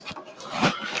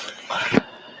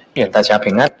愿大家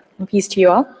平安。 And peace to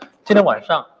you all. 今天晚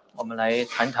上我们来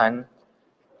谈谈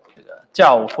这个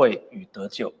教会与得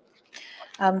救。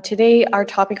 Today, our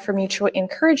topic for mutual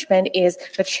encouragement is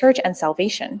the church and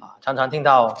salvation. 常常听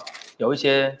到有一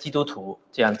些基督徒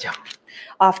这样讲，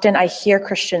 Often I hear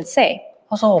Christians say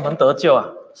他说我们得救啊，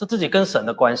是自己跟神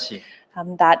的关系，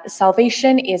 that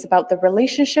salvation is about the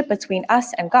relationship between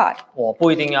us and God. 我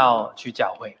不一定要去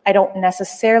教会， I don't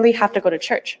necessarily have to go to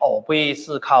church. 我不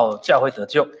是靠教会得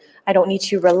救， I don't need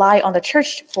to rely on the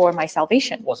church for my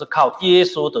salvation, 我是靠耶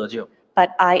稣得救。 but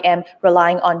I am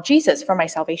relying on Jesus for my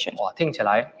salvation. 哇，听起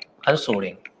来很属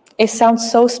灵， It sounds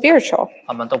so spiritual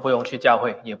他们都不用去教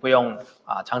会，也不用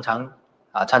常常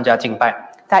参加敬拜，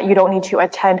 that you don't need to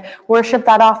attend worship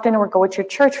that often or go to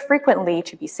church frequently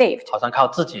to be saved. 好像靠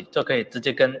自己就可以直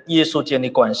接跟耶稣建立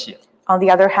关系。 On the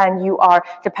other hand, you are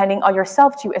depending on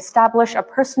yourself to establish a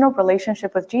personal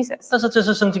relationship with Jesus. 但是这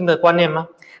是圣经的观念吗？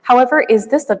 However, is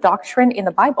this the doctrine in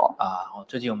the Bible?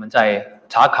 最近我们在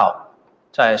查考，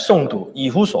在诵读以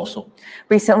弗所书。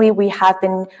 Recently, we have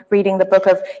been reading the book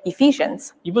of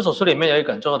Ephesians. 以弗所书里面有一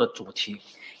个很重要的主题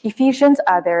Ephesians,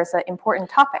 there's an important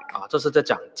topic. 这是在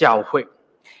讲教会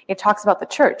It talks about the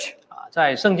church.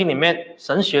 在圣经里面，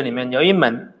神学里面有一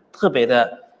门特别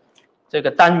的这个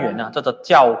单元叫做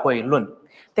教会论。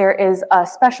 There is a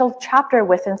special chapter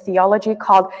within theology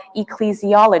called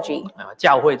ecclesiology.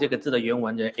 教会这个字的原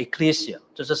文就是 ecclesia，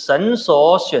 就是神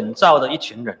所选召的一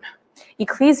群人。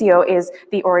 Ecclesio is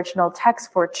the original text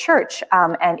for church,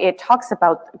 and it talks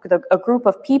about a group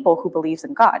of people who believes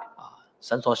in God.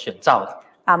 神所选召的。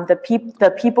 The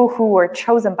people who were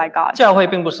chosen by God. 教会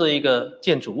并不是一个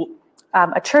建筑物，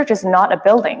 A church is not a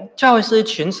building. 教会是一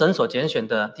群神所拣选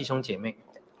的弟兄姐妹，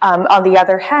 On the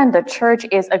other hand, the church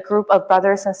is a group of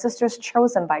brothers and sisters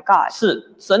chosen by God.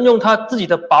 是神用他自己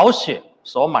的宝血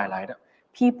所买来的。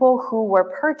 People who were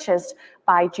purchased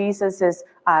by Jesus'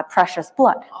 precious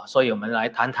blood. 所以我们来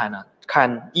谈谈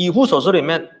看以弗所书里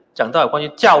面讲到有关于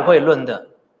教会论的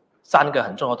3个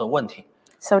很重要的问题。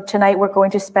 So tonight we're going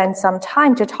to spend some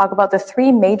time to talk about the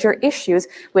 3 major issues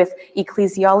with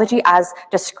ecclesiology as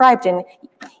described in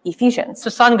Ephesians. 这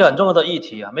3个很重要的议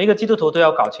题每一个基督徒都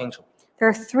要搞清楚。 There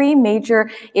are 3 major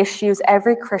issues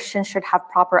every Christian should have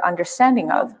proper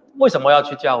understanding of. 为什么要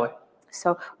去教会？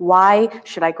 So why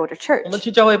should I go to 我们 church?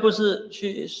 去教会不是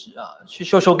去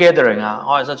social gathering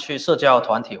或者是去社交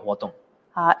团体活动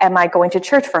Am I going to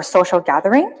church for a social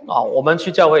gathering? 我们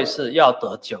去教会是要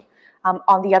得救。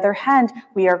 On the other hand,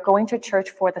 we are going to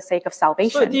church for the sake of 所以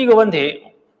salvation. 第一个问题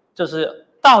就是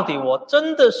到底我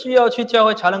真的需要去教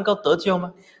会才能够得救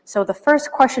吗？ So the first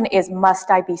question is, must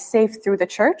I be saved through the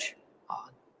church?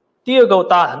 第二个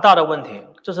很大的问题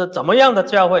就是怎么样的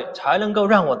教会才能够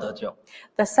让我得救？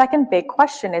 The second big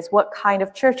question is, what kind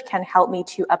of church can help me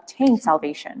to obtain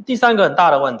salvation? 第3个很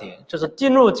大的问题就是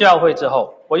进入教会之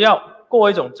后，我要过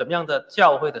一种怎么样的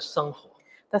教会的生活？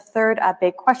 The third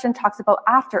big question talks about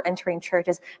after entering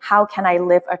church is, how can I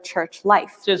live a church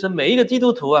life? 这是每一个基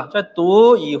督徒在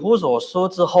读以弗所书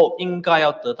之后应该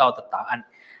要得到的答案。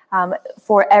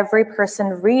 For every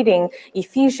person reading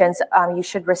Ephesians, you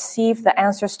should receive the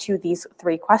answers to these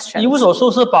 3 questions. 以弗所书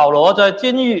是保罗在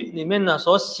监狱里面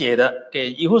所写的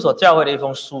给以弗所教会的一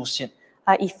封书信。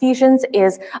 Ephesians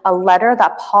is a letter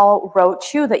that Paul wrote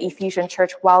to the Ephesian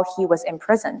church while he was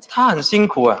imprisoned. 他很辛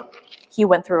苦He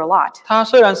went through a lot. 他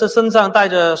虽然是身上带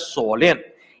着锁链，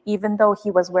 Even though he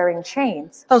was wearing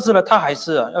chains. 但是他还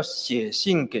是要写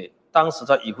信给当时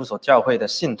在以弗所教会的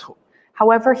信徒，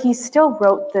 However, he still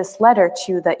wrote this letter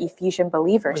to the Ephesian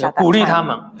believers at 鼓励 that 他 time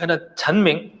们为了陈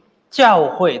明教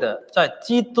会的在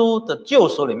基督的救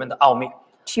赎里面的奥秘。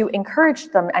 to encourage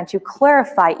them and to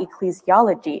clarify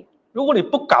ecclesiology. 如果你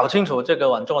不搞清楚这个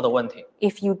很重要的问题，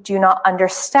 If you do not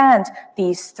understand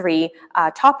these 3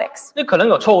 topics, 你可能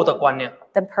有错误的观念。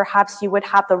 then perhaps you would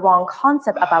have the wrong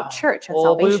concept about church and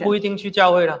我不 salvation. 一定去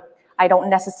教会了， I don't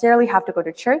necessarily have to go to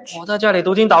church. 我在家里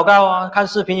读经祷告看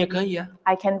视频也可以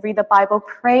I can read the Bible,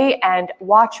 pray, and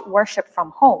watch worship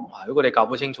from home. 如果你搞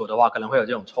不清楚的话，可能会有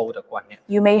这种错误的观念。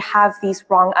 You may have these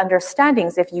wrong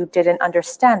understandings if you didn't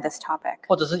understand this topic.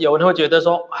 或者是有人会觉得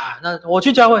说那我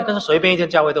去教会，但是随便一间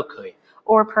教会都可以。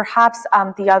 Or perhaps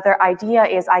the other idea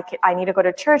is I need to go to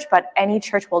church, but any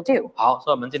church will do. 好，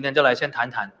所以我们今天就来先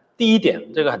谈谈第一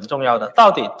点，这个很重要的，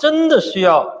到底真的需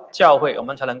要教会我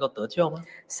们才能够得救吗？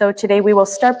 So today we will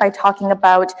start by talking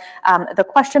about the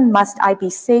question, must I be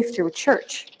saved through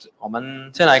church? 我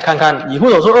们先来看看以弗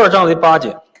所书2章第8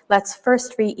节。Let's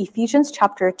first read Ephesians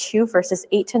chapter 2 verses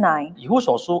 8 to 9. 以弗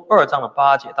所书2章的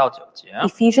8节到9节。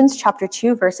 Ephesians chapter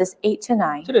 2 verses 8 to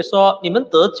 9. 这里说，你们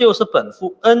得救是本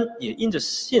乎恩，也因着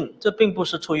信，这并不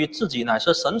是出于自己，乃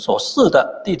是神所赐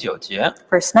的。第9节，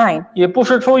 Verse 9. 也不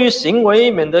是出于行为，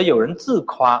免得有人自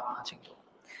夸。请读。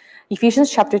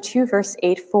 Ephesians chapter 2 verse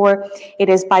 8, For it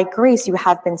is by grace you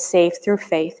have been saved through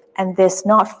faith, and this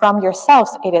not from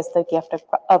yourselves, it is the gift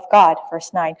of God.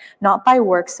 Verse 9, Not by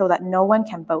works, so that no one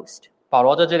can boast. 保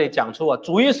罗在这里讲出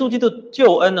主耶稣基督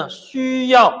救恩呢，需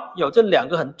要有这2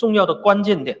个很重要的关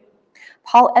键点。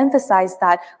 Paul emphasized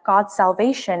that God's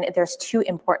salvation, there's 2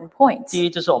 important points. 第一，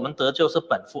就是我们得救是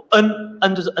本乎恩，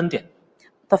恩就是恩典。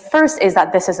 The first is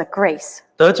that this is a grace.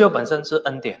 得救本身是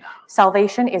恩典啊，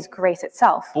 Salvation is grace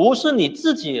itself. 不是你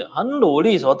自己很努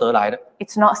力所得来的，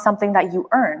 It's not something that you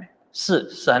earn, 是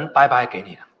神白白给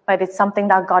你的， but it's something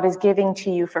that God is giving to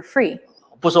you for free.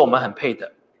 不是我们很配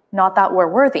的。 Not that we're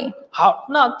worthy. 好，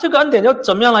那这个恩典要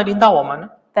怎么样来临到我们呢？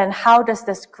 Then how does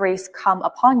this grace come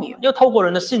upon you? 要透过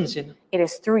人的信心。 It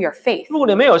is through your faith. 如果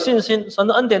你没有信心，神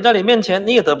的恩典在你面前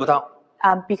你也得不到。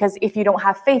 Because if you don't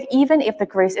have faith, even if the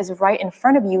grace is right in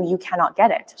front of you, you cannot get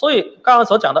it. 所以刚刚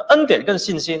所讲的恩典跟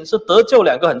信心是得救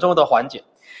2个很重要的环节。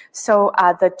 So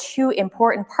the 2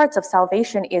 important parts of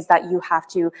salvation is that you have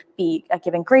to be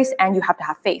given grace and you have to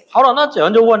have faith. 好了，那有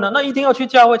人就问了，那一定要去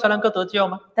教会才能够得救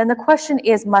吗？ Then the question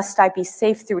is, must I be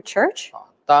saved through church?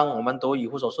 当我们读以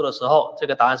弗所书的时候，这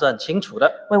个答案是很清楚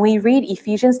的。 When we read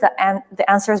Ephesians, the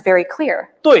answer is very clear.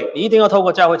 对，你一定要透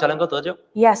过教会才能够得救，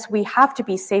 Yes, we have to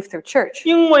be saved through church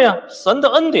因为神的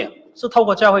恩典是透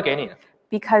过教会给你的。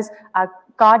 because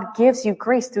God gives you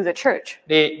grace through the church.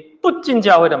 你不进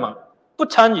教会的门，不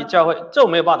参与教会，就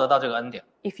没有办法得到这个恩典。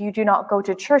 If you do not go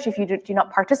to church, if you do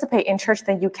not participate in church,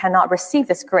 then you cannot receive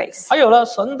this grace. 还有呢，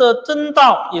神的真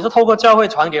道也是透过教会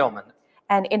传给我们的。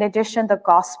 And in addition, the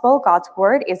gospel, God's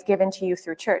word, is given to you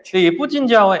through church. 你不进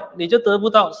教会，你就得不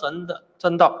到神的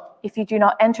真道。 If you do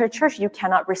not enter church, you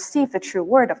cannot receive the true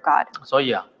word of God. 所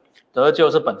以得救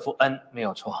是本乎恩，没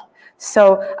有错。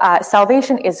 So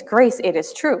salvation is grace, it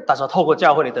is true. 但是透过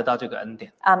教会你得到这个恩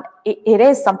典。 It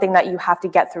is something that you have to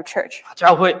get through church.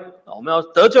 教会我们要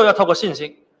得救要透过信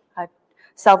心，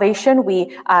 Salvation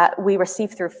we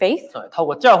receive through faith, 所以透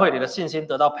过教会你的信心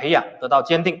得到培养，得到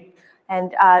坚定。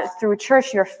 and through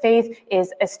church your faith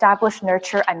is established,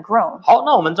 nurtured, and grown. 好，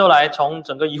那我们就来从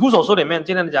整个以弗所书里面，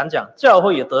今天讲教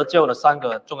会也得救的3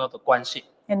个重要的关系。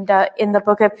 And in the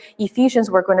book of Ephesians,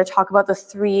 we're going to talk about the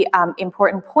 3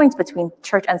 important points between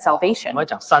church and 我 salvation. 们会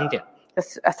讲3点。 The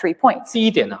 3 points. 第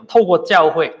一点透过教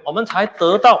会，我们才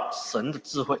得到神的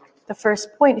智慧。 The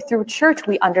first point, through church,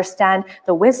 we understand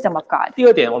the wisdom of God. 第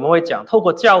二点，我们会讲透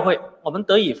过教会，我们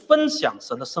得以分享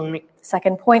神的生命。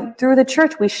 Second point, through the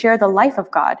church, we share the life of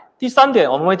God. 第3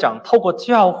点，我们会讲透过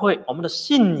教会，我们的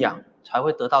信仰才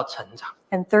会得到成长。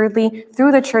 And thirdly,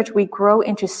 through the church, we grow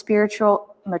into spiritual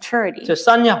maturity. 这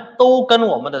3样都跟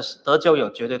我们的得救有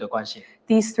绝对的关系。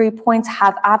 These 3 points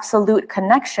have absolute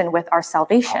connection with our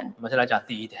salvation. 我们先来讲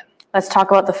第一点， Let's talk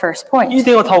about the first 一 point.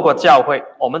 定要透过教会，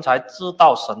我们才知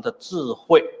道神的智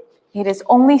慧。 It is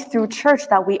only through church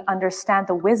that we understand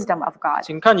the wisdom of God.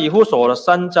 请看以弗所的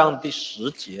3章第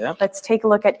10节。 Let's take a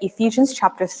look at Ephesians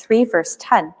chapter 3, verse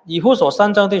 10. 以弗所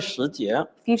3章第10节，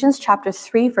 Ephesians chapter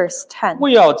 3, verse 10.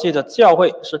 为要借着教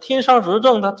会，使天上执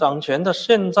政的、掌权的，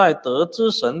现在得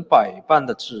知神百般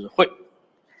的智慧。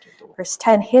 Verse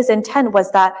 10, his intent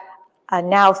was that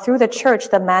now through the church,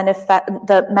 the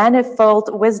manifold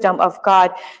wisdom of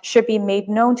God should be made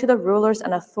known to the rulers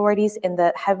and authorities in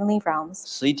the heavenly realms.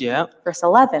 11节， Verse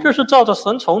 11, 这是照着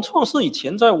神从创世以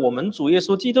前在我们主耶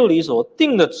稣基督里所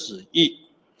定的旨意。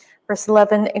 verse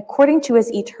 11, according to his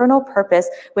eternal purpose,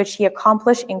 which he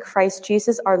accomplished in Christ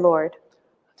Jesus our Lord.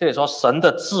 这里说神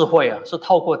的智慧是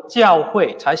透过教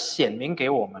会才显明给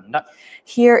我们的。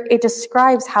 Here it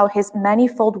describes how his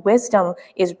manifold wisdom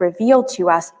is revealed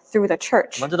to us through the 我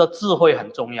church. 们知道智慧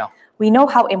很重要， We know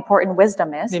how important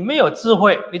wisdom is. 你没有智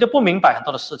慧，你就不明白很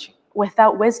多的事情。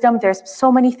 Without wisdom, there's so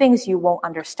many things you won't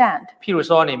understand. 譬如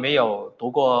说，你没有读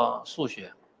过数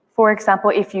学， For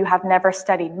example, if you have never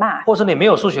studied math, 或是你没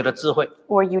有数学的智慧，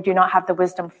 or you do not have the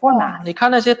wisdom for math, 你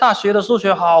看那些大学的数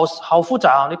学好复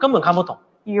杂，你根本看不懂。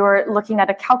 you're looking at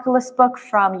a calculus book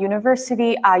from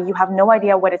university, you have no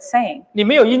idea what it's saying. 你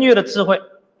没有音乐的智慧，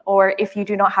 Or if you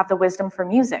do not have the wisdom for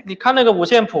music, 你看那个五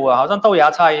线谱好像豆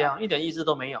芽菜一样，一点意思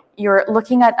都没有。 you're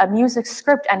looking at a music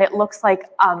script and it looks like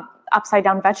upside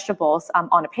down vegetables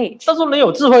on a page. 但是你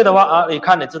有智慧的话你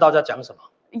看你知道在讲什么，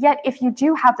 Yet if you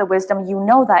do have the wisdom, you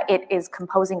know that it is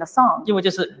composing a song. 因为这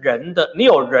是人的，你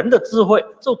有人的智慧，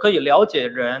就可以了解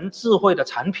人智慧的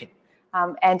产品。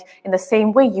And in the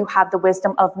same way, you have the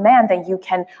wisdom of man, then you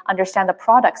can understand the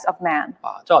products of man.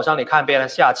 就好像你看别人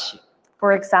下棋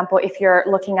For example, if you're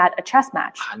looking at a chess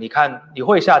match, 你看你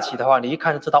会下棋的话，你一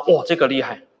看就知道，这个厉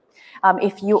害。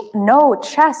if you know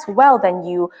chess well, then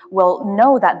you will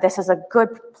know that this is a good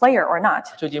player or not.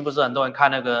 最近不是很多人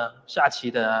看那个下棋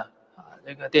的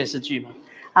那个电视剧吗？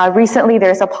 Recently,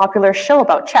 there's a popular show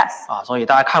about chess. 所以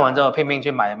大家看完之后拼命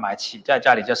去买棋，在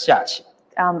家里就下棋。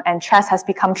And chess has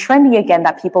become trendy again,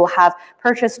 that people have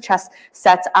purchased chess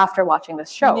sets after watching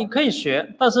this show. 你可以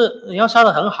学，但是你要下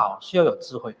得很好，需要有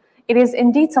智慧。 It is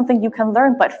indeed something you can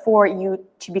learn, but for you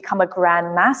to become a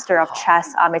grand master of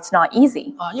chess, it's not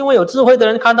easy. 因为有智慧的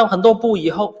人看到很多步以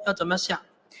后要怎么下。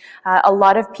 A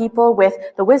lot of people with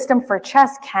the wisdom for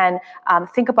chess can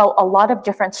think about a lot of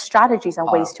different strategies and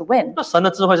ways to win. 那神的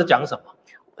智慧是讲什么？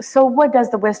 So what does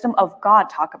the wisdom of God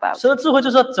talk about? 神的智慧就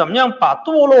是怎么样把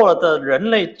堕落了的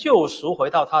人类救赎回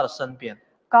到他的身边。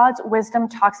 God's wisdom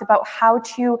talks about how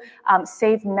to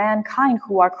save mankind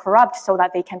who are corrupt so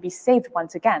that they can be saved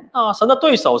once again. 神的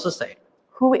对手是谁？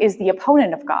 Who is the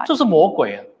opponent of God? 就是魔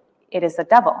鬼啊！ It is the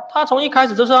devil. 他从一开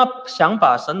始就是要想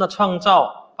把神的创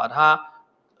造把它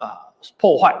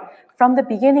破坏。 From the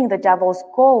beginning, the devil's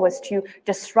goal was to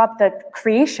disrupt the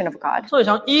creation of God. 所以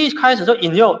从一开始就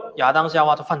引诱亚当夏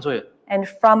娃就犯罪了。 And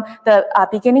from the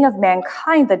beginning of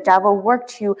mankind, the devil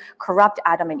worked to corrupt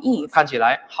Adam and Eve. 看起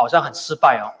来好像很失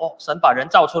败神把人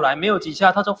造出来，没有几下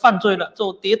他就犯罪了，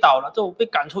就跌倒了，就被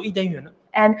赶出伊甸园了。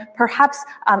 And perhaps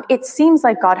it seems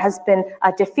like God has been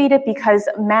defeated because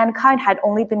mankind had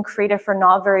only been created for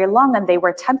not very long and they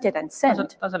were tempted and sinned.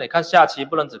 但是你看下棋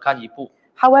不能只看一步。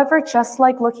 However, just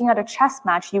like looking at a chess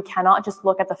match, you cannot just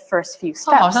look at the first few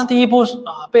好 steps. 像第一步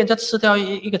被人家吃掉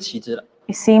一个棋子了，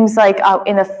 It seems like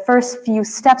in the first few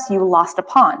steps, you lost a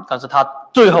pawn. 但是他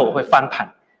最后会翻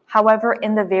盘。 However,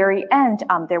 in the very end,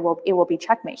 it will be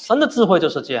checkmate. 神的智慧就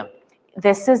是这样。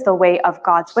 This is the way of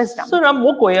God's wisdom. 虽然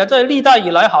魔鬼在历代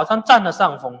以来好像占了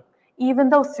上风，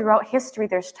 Even though throughout history,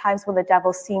 there's times when the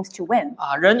devil seems to win.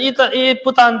 人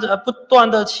不断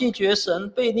的弃绝神，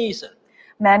背逆神。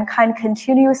 Mankind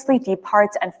continuously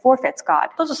departs and forfeits God.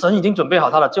 但是神已经准备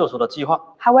好他的救赎的计划，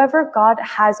 However, God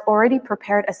has already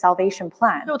prepared a salvation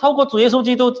plan. 又透过主耶稣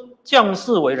基督降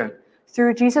世为人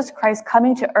Through Jesus Christ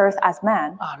coming to earth as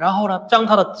man. 然后呢，将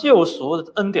他的救赎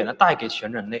的恩典呢带给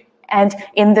全人类。 And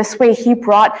in this way, he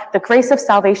brought the grace of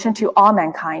salvation to all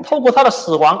mankind. 透过他的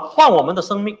死亡换我们的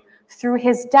生命， Through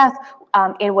his death,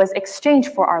 it was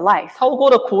exchanged for our life. 透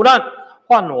过的苦难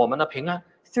换我们的平安。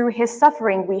 Through his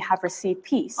suffering, we have received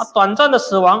peace. 短暂的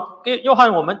死亡又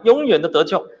换我们永远的得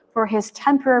救。 For his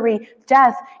temporary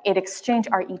death, it exchanged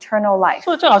our eternal life.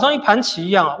 所以就好像一盘棋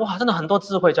一样哇，真的很多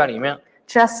智慧在里面。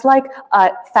 Just like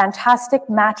a fantastic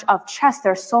match of chess,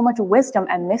 there's so much wisdom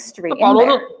and mystery in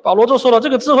there. 保罗就说了，这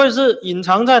个智慧是隐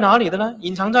藏在哪里的呢？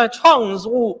隐藏在创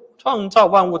造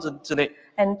万物之内，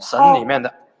 And 神里面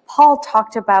的。 Paul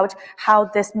talked about how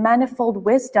this manifold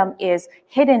wisdom is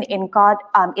hidden in God,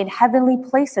 in heavenly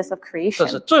places of 这 creation.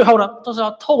 是最后呢，就是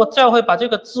要透过教会把这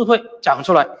个智慧讲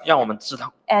出来，让我们知道。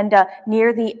 And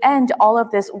near the end, all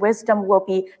of this wisdom will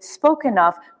be spoken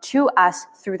of to us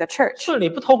through the church. 所以你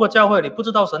不透过教会，你不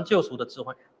知道神救赎的智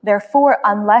慧。 Therefore,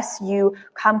 unless you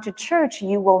come to church,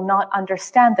 you will not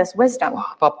understand this wisdom.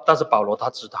 但是保罗他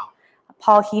知道。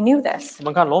 Paul, he knew this. 我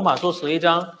们看罗马书11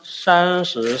章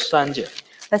33节。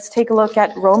 Let's take a look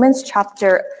at Romans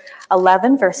chapter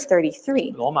 11, verse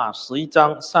 33. 罗马11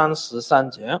章33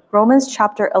节。 Romans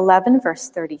chapter 11, verse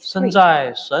身 33.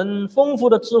 在神丰富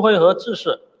的智慧和知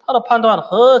识，他的判断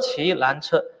何其难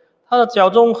测，他的脚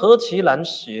中何其难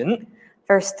寻。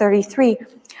 Verse 33.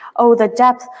 Oh, the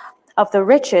depth of the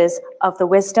riches of the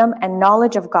wisdom and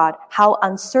knowledge of God, how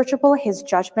unsearchable his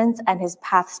judgments and his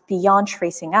paths beyond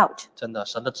tracing out. 真的，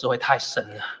神的智慧太深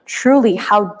了。 Truly,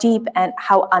 how deep and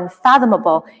how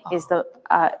unfathomable is the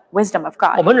wisdom of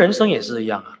我 God. 们人生也是一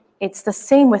样啊， It's the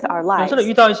same with our 有时 lives. 候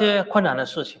遇到一些困难的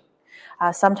事情，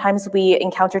 Sometimes we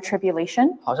encounter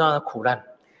tribulation 好像苦难，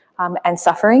 and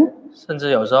suffering, 甚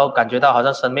至有时候感觉到好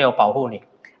像神没有保护你。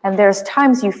 and there's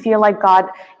times you feel like God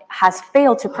has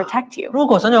failed to protect you. 如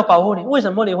果神有保护你，为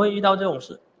什么你会遇到这种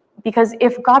事？ Because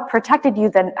if God protected you,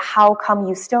 then how come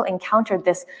you still encountered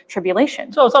this tribulation?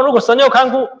 就好像如果神要看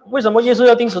顾，为什么耶稣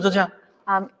要钉十字架？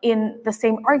 In the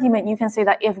same argument, you can say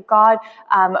that if God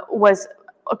was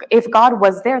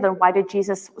there, then why did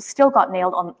Jesus still got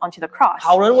nailed onto the cross?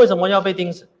 好人为什么要被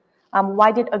钉死？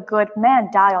 Why did a good man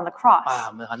die on the cross?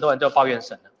 我们很多人就抱怨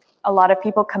神了。 A lot of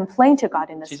people complain to God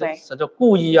in 其 this 实 way. 神就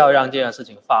故意要让这样的事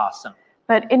情发生，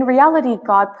 But in reality,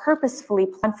 God purposefully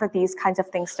planned for these kinds of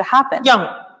things to happen, 让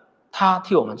他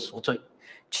替我们赎罪，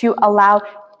 to allow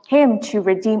him to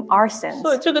redeem our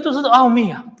所以 sins. 这个就是奥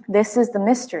秘啊。 This is the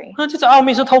mystery. 那这个奥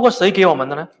秘是透过谁给我们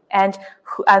的呢？ And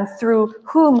through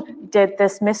whom did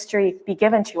this mystery be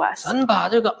given to us? 神把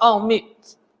这个奥秘，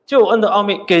救恩的奥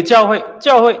秘给教会，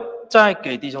教会再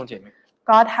给弟兄姐妹。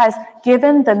 God has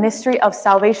given the mystery of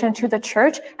salvation to the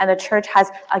church, and the church has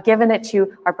given it to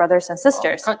our brothers and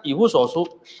sisters. 看以弗所书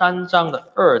3章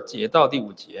的2节到第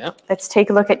5节。 Let's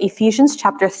take a look at Ephesians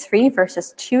chapter 3,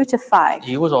 verses 2 to 5.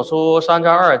 以弗所书3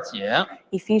章2节，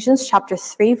 Ephesians chapter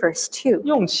 3, verse 2.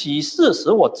 用启示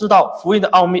使我知道福音的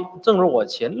奥秘，正如我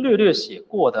前略略写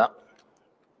过的。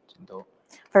请读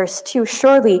Verse 2,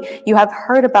 surely you have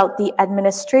heard about the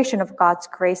administration of God's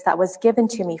grace that was given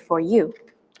to me for you.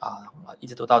 一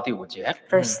直读到第5节。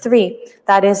 Verse 3,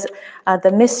 that is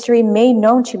the mystery made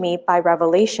known to me by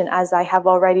revelation, as I have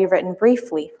already written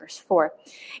briefly. Verse 4,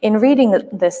 in reading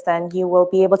this then, you will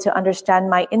be able to understand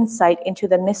my insight into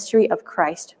the mystery of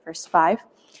Christ. Verse 5,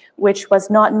 which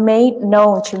was not made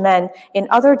known to men in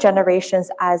other generations,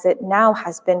 as it now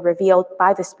has been revealed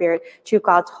by the Spirit to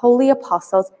God's holy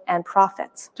apostles and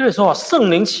prophets. 这里说圣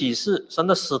灵启示神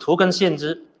的使徒跟先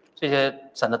知这些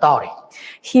神的道理。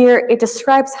 Here it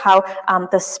describes how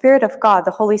the Spirit of God,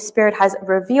 the Holy Spirit, has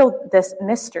revealed this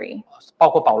mystery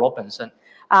包括保罗本身，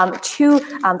 to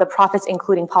the prophets,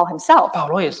 including Paul himself. 保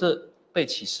罗也是被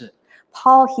启示，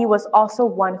 Paul, he was also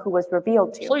one who was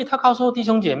revealed to. 所以他告诉弟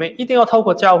兄姐妹，一定要透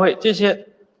过教会这些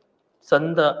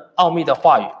神的奥秘的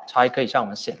话语，才可以向我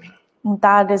们显明。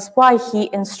 That is why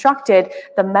he instructed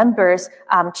the members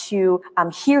to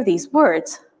hear these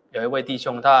words. 有一位弟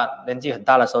兄，他年纪很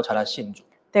大的时候才来信主。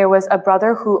 There was a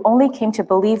brother who only came to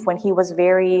believe when he was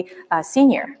very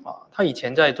senior. 他以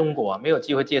前在中国没有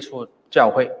机会接触教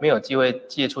会，没有机会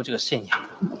接触这个信仰。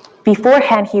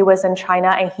 Beforehand, he was in China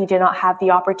and he did not have the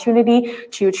opportunity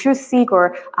to truth seek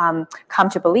or come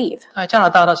to believe. 在加拿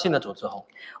大，他信了主之后，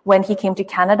 When he came to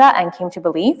Canada and came to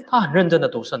believe, 他很认真的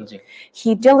读圣经，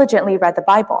 he diligently read the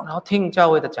Bible 然后听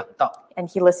教会的讲道， and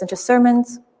he listened to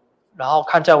sermons 然后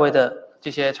看教会的这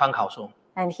些参考书，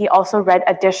 and he also read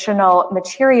additional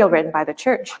material written by the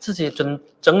church. 自己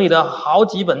整理了好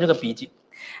几本这个笔记，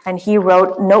 And he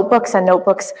wrote notebooks and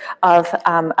notebooks of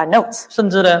notes. 甚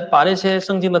至呢把那些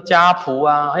圣经的家谱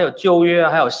啊，还有旧约啊，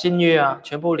还有新约啊，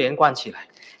全部连贯起来。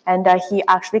 And he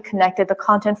actually connected the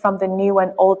content from the New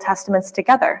and Old Testaments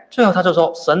together. 最后他就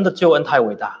说，神的救恩太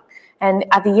伟大， And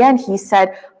at the end, he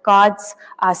said, God's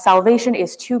salvation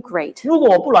is too great. 如果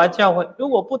我不来教会，如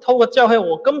果不透过教会，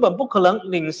我根本不可能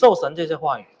领受神这些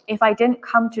话语。 If I didn't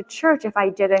come to church, if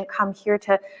I didn't come here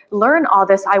to learn all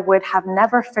this, I would have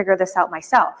never figured this out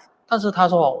myself. 但是他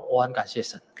说，我很感谢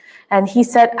神。 And he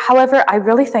said, however, I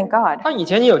really thank God 他以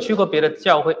前也有去过别的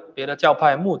教会、别的教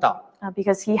派慕道，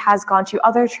 because he has gone to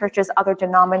other churches, other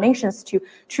denominations to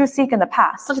truth seek in the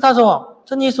past. 但是他说，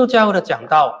真耶稣教会的讲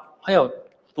道，还有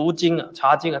读经啊、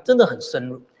查经啊，真的很深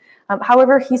入。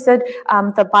 However, he said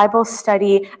the Bible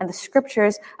study and the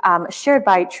scriptures shared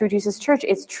by True Jesus Church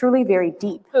is truly very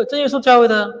deep. 还有真耶稣教会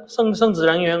的圣职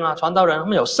人员啊、传道人，他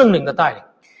们有圣灵的带领。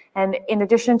 And in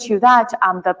addition to that,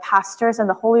 the pastors and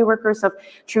the holy workers of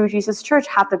True Jesus Church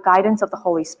have the guidance of the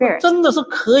Holy Spirit. 真的是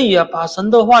可以啊，把神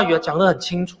的话语讲得很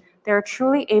清楚， They're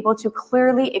truly able to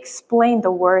clearly explain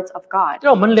the words of God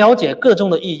让我们了解各中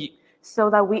的意义 so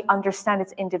that we understand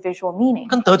its individual meaning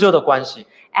跟得救的关系。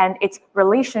 and its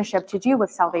relationship to do with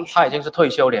他 salvation. 已经是退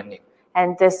休年龄，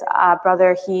 And this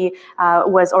brother, he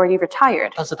was already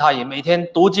retired. 但是他也每天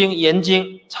读经、研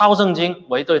经、抄圣经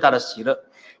为对他的喜乐。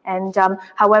 And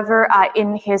however,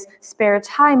 in his spare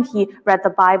time, he read the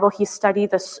Bible, he studied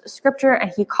the scripture,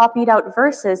 and he copied out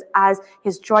verses as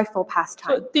his joyful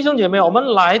所以 pastime. 弟兄姐妹，我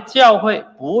们来教会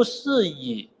不是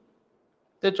以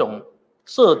这种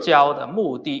社交的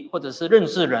目的，或者是认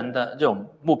识人的这种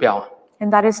目标啊。 And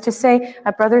that is to say,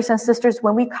 brothers and sisters,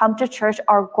 when we come to church,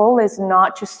 our goal is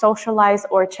not to socialize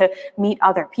or to meet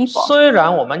other people. 虽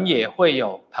然我们也会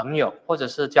有朋友或者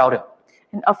是交流，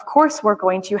 And of course, we're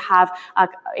going to have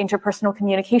interpersonal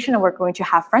communication and we're going to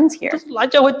have friends here. 但是来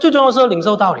教会最重要的是要领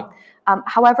受道理。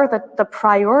 However, the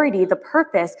priority, the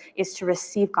purpose is to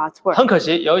receive God's word. 很可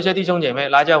惜，有一些弟兄姐妹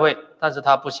来教会，但是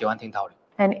他不喜欢听道理。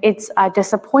 And it's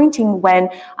disappointing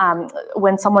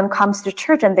when someone comes to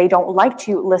church and they don't like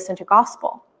to listen to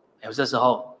gospel. 有些时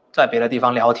候在别的地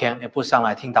方聊天，也不上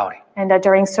来听道理， And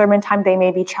during sermon time, they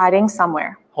may be chatting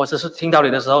somewhere, 或者是听道理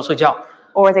的时候睡觉。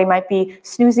 or they might be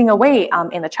snoozing away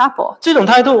in the chapel. 这种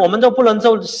态度，我们就不能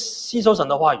够吸收神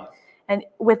的话语。 And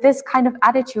with this kind of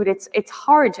attitude, it's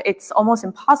hard, it's almost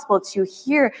impossible to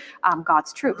hear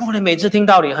God's truth. 如果你每次听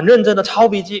道理很认真的抄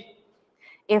笔记，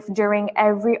 If during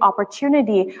every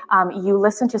opportunity you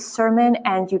listen to sermon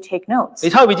and you take notes, 你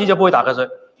抄笔记就不会打瞌睡。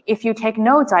If you take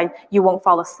notes, you won't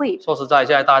fall asleep. 说实在，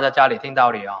现在大家家里听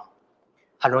道理啊，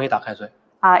很容易打瞌睡。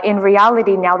In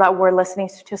reality, now that we're listening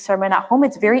to sermon at home,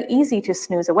 it's very easy to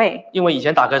snooze away. 因为以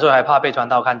前打瞌睡还怕被传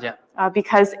道看见。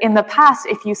Because in the past,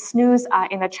 if you snooze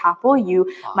in the chapel, you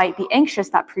might be anxious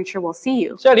that preacher will see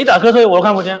you. 现在你打瞌睡，我都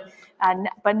看不见。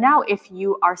But now, if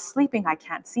you are sleeping, I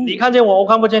can't see 你 you. 看见我，我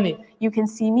看不见你。You can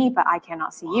see me, but I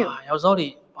cannot see you. 有时候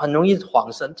你很容易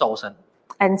晃神走神。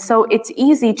 And so it's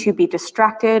easy to be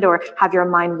distracted or have your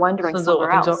mind wandering 甚至我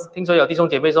somewhere else. 听说有弟兄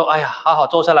姐妹说，哎呀，好好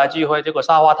坐下来聚会，结果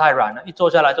沙发太软了，一坐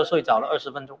下来就睡着了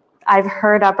20分钟。 I've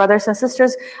heard brothers and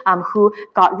sisters who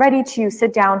got ready to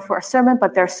sit down for a sermon,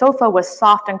 but their sofa was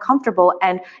soft and comfortable,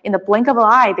 and in the blink of an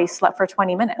eye, they slept for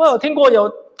 20 minutes. 我有听过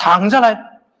有躺下来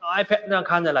iPad 那样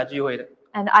看着来聚会的。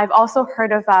 And I've also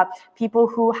heard of people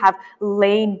who have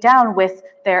lain down with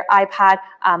their iPad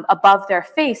above their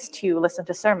face to listen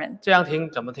to sermon. 这样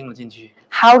听怎么听得进去？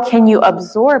 How can you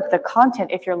absorb the content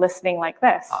if you're listening like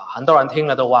this? 很多人听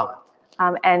了都忘了。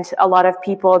 And a lot of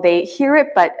people, they hear it,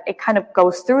 but it kind of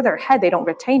goes through their head. They don't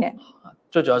retain it.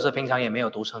 最主要是平常也没有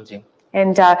读圣经。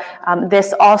 And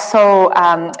this also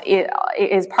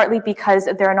is partly because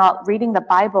they're not reading the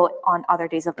Bible on other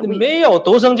days of the 你 week. 没有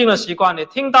读圣经的习惯，你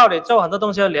听道理之后很多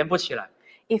东西都连不起来。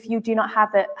 If you do not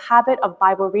have the habit of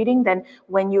Bible reading, then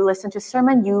when you listen to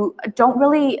sermon, you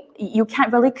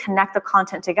can't really connect the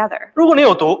content together. 如果你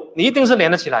有读，你一定是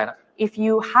连得起来的。 If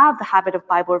you have the habit of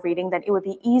Bible reading, then it would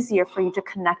be easier for you to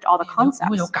connect all the 你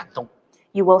会有 concepts. 感动。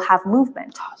 You will have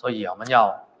movement. 所以我们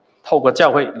要透过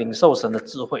教会领受神的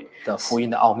智慧的福音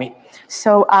的奥秘。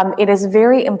 So it is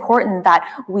very important that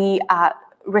we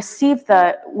receive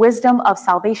the wisdom of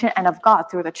salvation and of God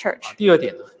through the church. 第二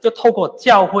点呢，就透过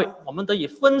教会，我们得以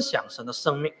分享神的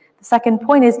生命。 The second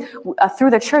point is through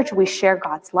the church we share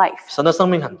God's life. 神的生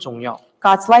命很重要。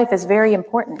 God's life is very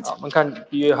important. 我们看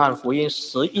约翰福音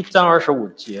11章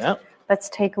25节。 Let's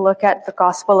take a look at the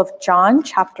Gospel of John,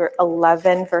 chapter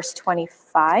 11, verse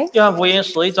 25. 约翰福音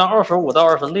11章25到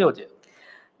26节。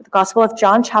 The Gospel of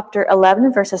John, chapter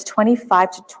 11, verses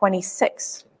 25 to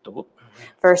 26. 读。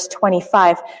 Verse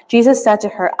 25, Jesus said to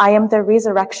her, I am the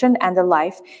resurrection and the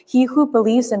life. He who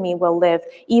believes in me will live,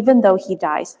 even though he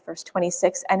dies. Verse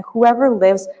 26, and whoever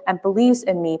lives and believes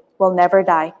in me will never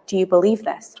die. Do you believe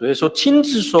this? 主耶稣亲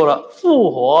自说了，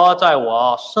复活在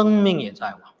我，生命也在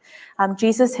我。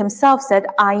 Jesus himself said,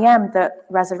 I am the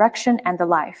resurrection and the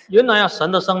life. 原来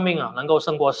神的生命能够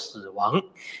胜过死亡。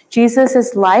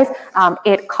 Jesus' life,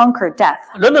 it conquered death.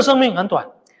 人的生命很短，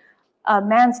 A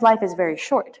man's life is very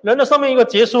short. 人的生命一个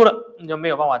结束了，你就没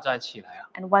有办法再起来了，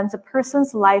 And once a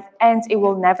person's life ends, it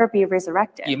will never be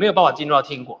resurrected. 也没有办法进入到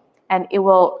天国。 And it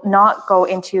will not go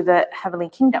into the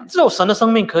heavenly kingdom. 只有神的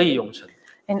生命可以永存。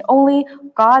 And only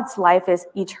God's life is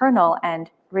eternal and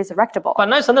resurrectable. 本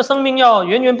来神的生命要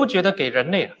源源不绝的给人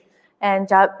类了， And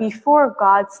before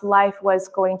God's life was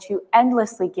going to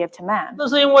endlessly give to man. 那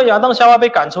是因为亚当夏娃被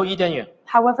赶出伊甸园，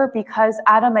 However, because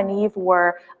Adam and Eve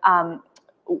were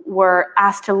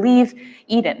asked to leave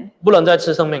Eden, 不能再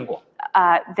吃生命果，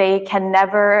 they can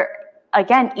never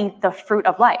again eat the fruit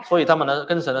of life. 所以他们的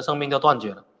跟神的生命就断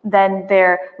绝了。 Then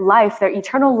their life, their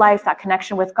eternal life, that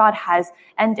connection with God has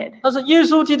ended. 但是耶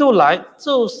稣基督来，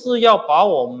就是要把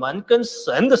我们跟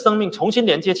神的生命重新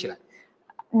连接起来。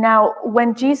 Now,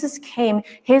 when Jesus came,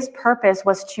 his purpose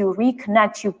was to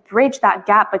reconnect, to bridge that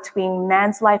gap between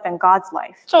man's life and God's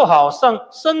life. 就好像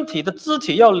身体的肢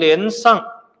体要连上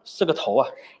这个头啊。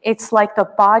 It's like the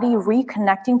body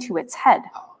reconnecting to its head.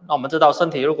 那我们知道，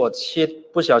身体如果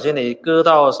不小心你割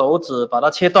到手指，把它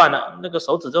切断了，那个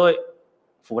手指就会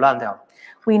腐烂掉。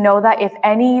 We know that if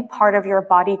any part of your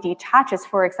body detaches,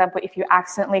 for example, if you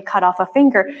accidentally cut off a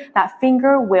finger, that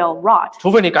finger will rot. 除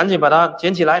非你赶紧把它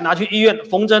捡起来，拿去医院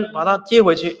缝针，把它接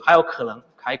回去，还有可能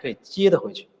还可以接得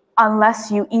回去。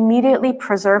 Unless you immediately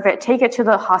preserve it, take it to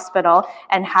the hospital,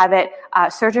 and have it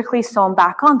surgically sewn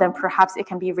back on, then perhaps it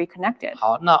can be reconnected.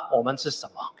 好，那我们是什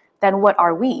么？ Then what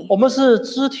are we? 我们是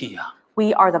肢体啊。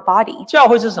 We are the body. 教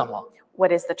会是什么？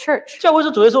 What is the church? 教会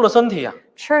是主耶稣的身体啊。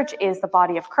 Church is the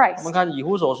body of 我 Christ. 们看以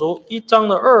弗所书1章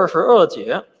的22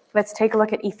节。 Let's take a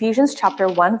look at Ephesians chapter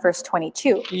 1, verse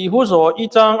 22. 以弗所1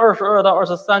章22到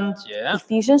23节。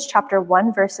 Ephesians chapter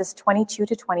 1, verses 22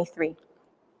 to 23.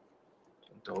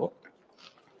 读。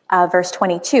 Verse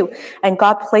 22, and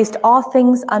God placed all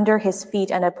things under his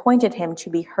feet and appointed him to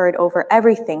be heard over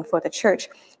everything for the church.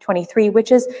 23,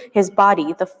 which is his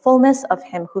body, the fullness of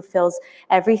him who fills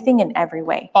everything in every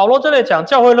way. 保罗这里讲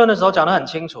教会论的时候讲得很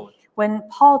清楚， When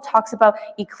Paul talks about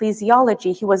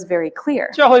ecclesiology, he was very clear.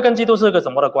 教会跟基督是个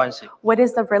怎么的关系？ What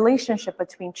is the relationship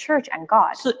between church and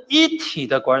God? 是一体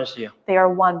的关系， They are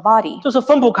one body, 这是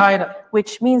分不开的，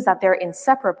 which means that they're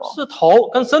inseparable. 是头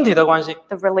跟身体的关系。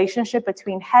 The relationship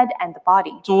between head and the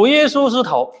body. 主耶稣是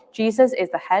头， Jesus is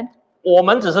the head. 我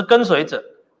们只是跟随者，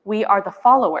 We are the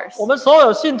followers. 我们所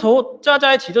有信徒加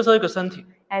在一起就是一个身体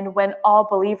And when all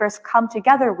believers come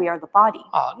together, we are the body.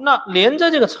 啊。那连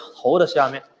在这个头的下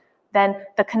面， Then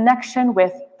the connection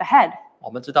with the head. 我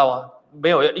们知道啊，没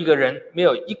有一个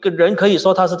人可以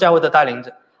说他是教会的带领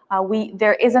者。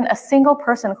 There isn't a single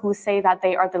person who say that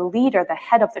they are the leader, the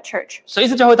head of the church. 谁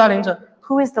是教会带领者？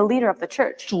 Who is the leader of the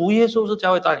church? 主耶稣是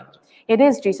教会带领者， It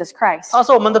is Jesus Christ. 他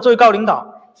是我们的最高领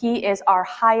导， He is our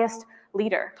highest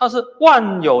leader. 他是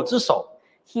万有之首。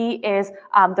 He is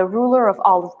the ruler of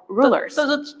all rulers. 但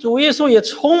是主耶稣也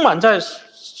充满在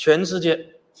全世界。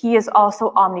 He is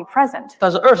also omnipresent.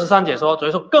 但是23节说，主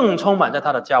耶稣更充满在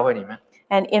他的教会里面。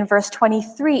 And in verse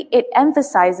 23, it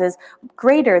emphasizes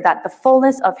greater that the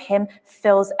fullness of him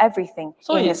fills everything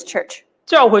in his church.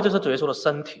 教会就是主耶稣的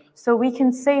身体 So we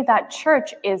can say that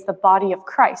church is the body of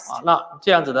Christ. 啊。那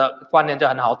这样子的观念就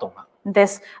很好懂了。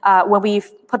 This, when we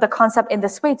put the concept in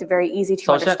this way, it's very easy to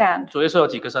首先， understand. 主耶稣有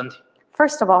几个身体？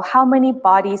 First of all, how many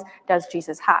bodies does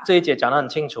Jesus have? 这一节讲得很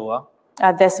清楚啊。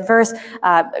 This verse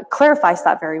clarifies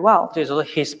that very well. 这里说是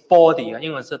his body 啊，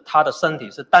英文是他的身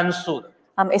体，是单数的。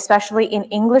 Especially in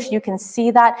English, you can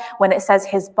see that when it says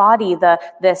his body,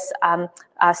 this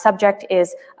subject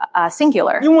is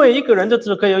singular. 因为一个人就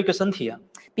只可以有一个身体啊，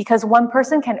 Because one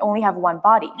person can only have one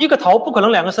body. 一个头不可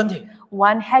能两个身体。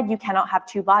 One head, you cannot have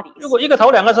two 如 bodies. 果一个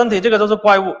头两个身体，这个都是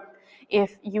怪物。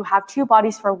 If you have two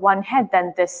bodies for one head,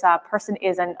 then this person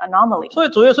is an anomaly. 所以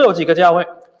主耶稣有几个教会？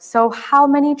 So how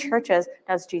many churches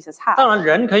does Jesus 当 have? 然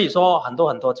人可以说很多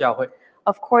很多教会，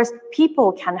 Of course,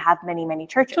 people can have many, many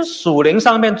就 churches. 属灵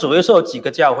上面主耶稣有几个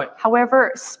教会？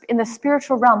 However, in the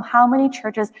spiritual realm, how many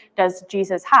churches does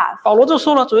Jesus have? 保罗就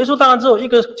说了，主耶稣当然只有一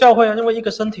个教会啊，因为一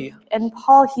个身体啊。 And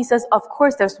Paul, he says, of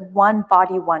course, there's one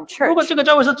body, one 如果 church. 这个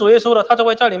教会是主耶稣的，他就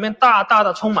会在里面大大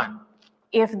的充满。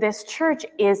 If this church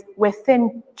is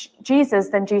within Jesus,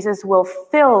 then Jesus will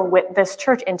fill with this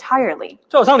church entirely.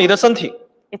 就好像你的身体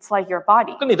It's like your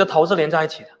body 跟你的头是连在一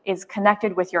起的， is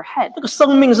connected with your head. 这个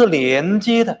生命是连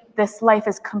接的， This life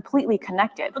is completely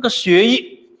connected. 那个血液、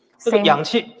这个 Same. 氧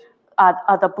气，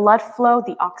 The blood flow,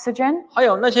 the oxygen, 还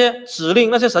有那些指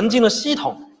令、那些神经的系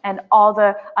统， and all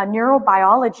the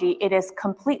neurobiology, it is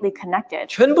completely connected,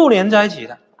 全部连在一起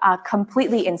的，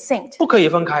 completely in sync. 不可以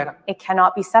分开的。 It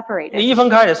cannot be 你 separated. 一分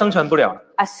开也生存不了了。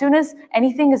 As soon as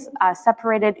anything is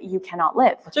separated, you cannot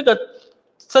live. 这个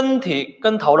身体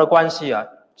跟头的关系啊，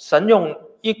神用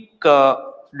一个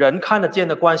人看得见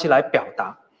的关系来表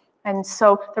达。 And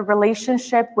so the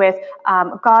relationship with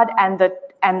God and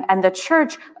the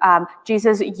church,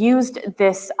 Jesus used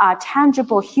this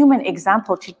tangible human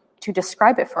example to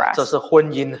describe it for 这 us, 是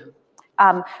婚姻。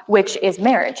 which is 我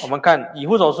marriage. 们看以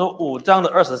弗所书5章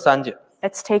的23节，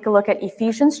 Let's take a look at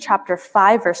Ephesians chapter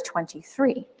 5, verse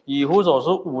 23. 以弗所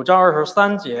书5章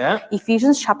23节，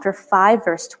 Ephesians chapter 5,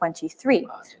 verse 23.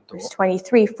 请读 Verse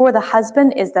 23, for the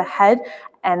husband is the head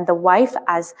and the wife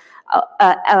as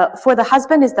for the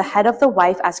husband is the head of the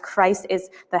wife as Christ is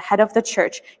the head of the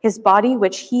church, his body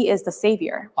which he is the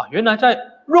savior. 啊，原来在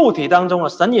肉体当中啊，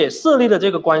神也设立了这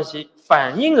个关系，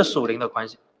反映着属灵的关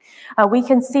系。 We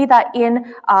can see that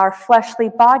in our fleshly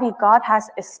body, God has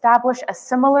established a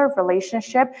similar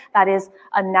relationship that is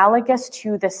analogous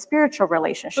to the spiritual 所以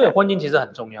relationship. 婚姻其实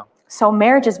很重要。 So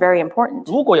marriage is very important.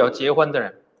 如果有结婚的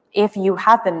人， If you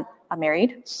have been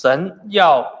married, 神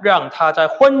要让他在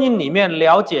婚姻里面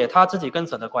了解他自己跟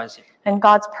神的关系。 then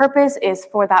God's purpose is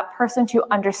for that person to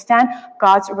understand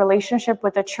God's relationship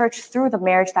with the church through the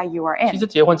marriage that you are 其 in. 实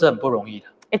结婚是很不容易的，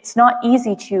 It's not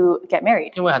easy to get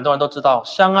married. 因为很多人都知道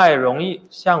相爱容易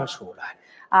相处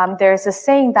难。 There's a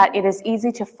saying that it is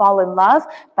easy to fall in love,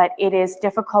 but it is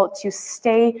difficult to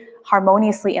stay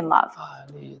harmoniously in love. 啊，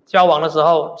你交往的时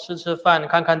候吃饭、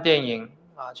看看电影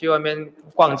啊，去外面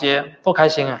逛街，多开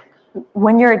心啊！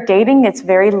 When you're dating, it's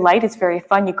very light, it's very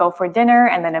fun. You go for dinner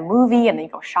and then a movie and then you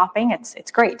go shopping.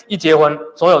 It's great. 一结婚，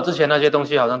所有之前那些东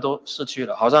西好像都失去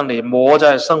了，好像你磨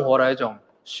在生活的一种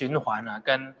循环啊，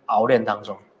跟熬练当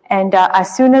中。 And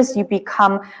as soon as you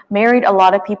become married, a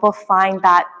lot of people find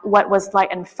that what was light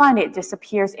and fun, it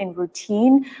disappears in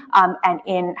routine and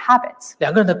in habits.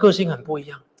 两个人的个性很不一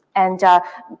样， And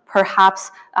perhaps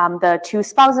the two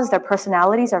spouses, their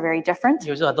personalities are very different.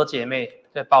 有时候很多姐妹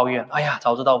在抱怨，哎呀，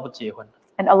早知道不结婚。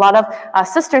 And a lot of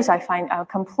sisters, I find,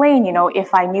 complain,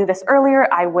 if I knew this earlier,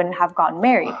 I wouldn't have gotten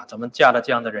married. 啊，怎么嫁了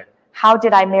这样的人？ How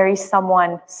did I marry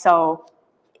someone so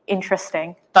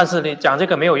interesting? 但是你讲这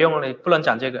个没有用，你不能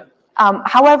讲这个。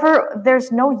However,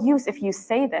 there's no use if you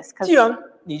say this 既 because 然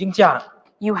你已经嫁了，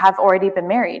 you have already been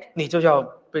married. 你就要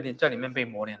在里面被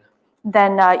磨练了。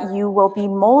Then you will be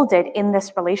molded in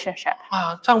this relationship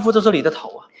丈夫就是你的头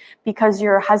啊， because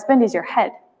your husband is your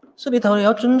head. 是你头，你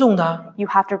要尊重他， You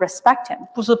have to respect him.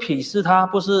 不是鄙视他，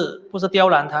不是刁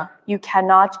难他， You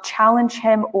cannot challenge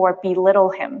him or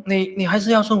belittle him. 你还是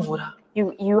要顺服他，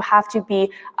 You have to be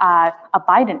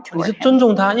abidant 你 toward 是 him. 尊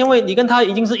重他，因为你跟他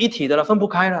已经是一体的了，分不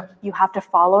开了。 You have to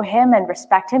follow him and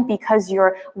respect him because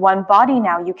you're one body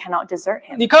now. You cannot desert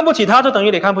him. 你看不起他，就等于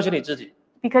你看不起你自己，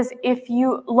 Because if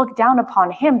you look down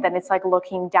upon him, then it's like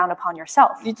looking down upon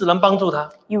yourself. 你只能帮助他，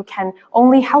 You can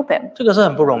only help him. 这个是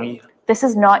很不容易的。 This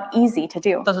is not easy to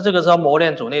do. 但是这个是要磨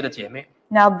练主内的姐妹，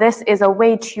 Now, this is a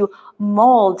way to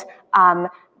mold,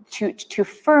 to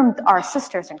firm our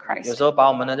sisters in 有 Christ. 时候把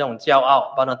我们的这种骄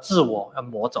傲，把那自我要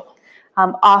磨走。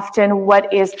 Often, what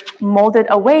is molded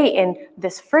away in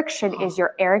this friction is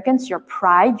your arrogance, your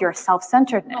pride, your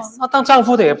self-centeredness. 那当丈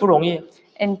夫的也不容易，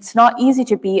 And it's not easy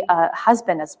to be a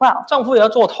husband as well, 丈夫也要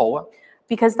做头啊。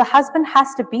 because the husband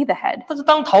has to be the head 但是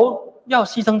当头要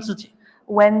牺牲自己。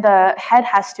 when the head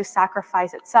has to sacrifice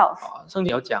itself. 圣经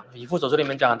有讲，以弗所书里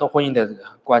面讲很多婚姻的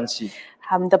关系。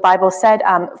 The Bible said,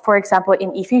 for example,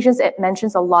 in Ephesians, it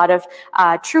mentions a lot of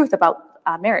truth about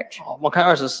marriage. 我们看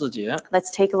24节， Let's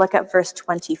take a look at verse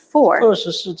 24.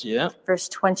 24节， Verse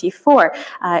 24.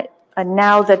 And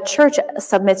now the church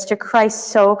submits to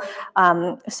Christ, so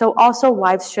also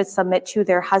wives should submit to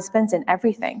their husbands in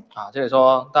everything. 这里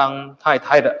说当太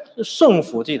太的顺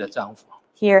服自己的丈夫。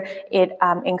 Here it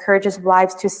encourages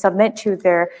wives to submit to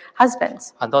their husbands.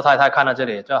 很多太太看到这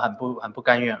里就很不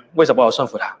甘愿，为什么我要顺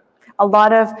服他？ A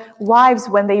lot of wives,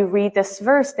 when they read this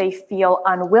verse, they feel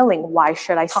unwilling. Why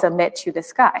should I submit to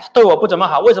this guy? 对我不怎么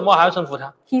好，为什么我还要顺服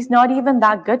他？ He's not even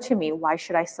that good to me. Why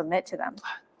should I submit to them?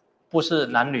 不是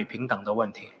男女平等的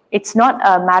问题。 It's not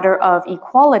a matter of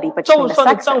equality between 就 the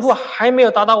算你丈夫 sexes. 还没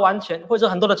有达到完全，或者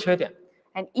很多的缺点，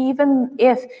 And even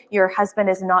if your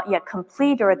husband is not yet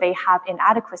complete or they have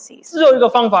inadequacies, 只有一个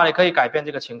方法你可以改变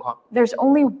这个情况， there's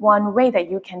only one way that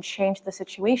you can change the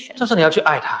situation. 就是你要去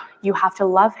爱他， You have to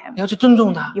love him. 你要去尊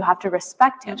重他， You have to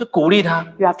respect 你要 him. 去鼓励他，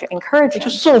 You have to encourage 你去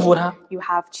him. 顺服他， You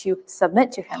have to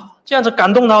submit to him. 这样子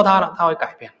感动到他了，他会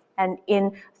改变。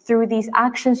 And through these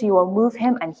actions, you will move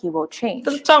him and he will change.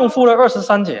 但是丈夫的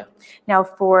23节， Now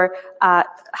for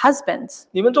husbands,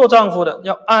 你们做丈夫的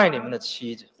要爱你们的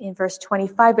妻子， in verse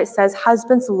 25, it says,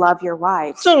 husbands, love your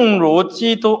wives, 正如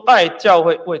基督爱教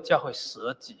会，为教会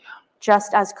舍己啊。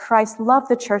 just as Christ loved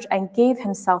the church and gave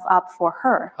himself up for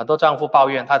her. 很多丈夫抱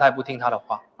怨太太不听他的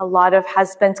话， A lot of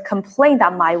husbands complain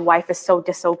that my wife is so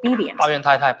disobedient. 抱怨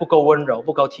太太不够温柔，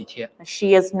不够体贴，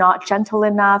 She is not gentle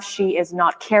enough. She is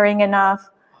not caring enough.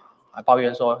 还抱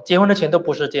怨说结婚的前都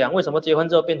不是这样，为什么结婚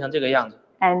之后变成这个样子？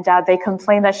 And they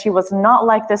complain that she was not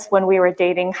like this when we were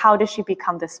dating. How did she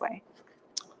become this way?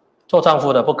 做丈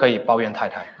夫的不可以抱怨太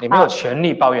太，你没有权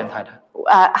利抱怨太太，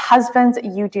 Husbands,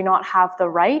 you do not have the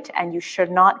right and you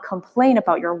should not complain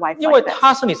about your wife 因为 like this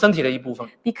她是你身体的一部分，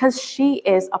 because she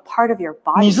is a part of your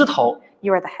你 body. 是头。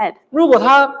 You are the head. 如果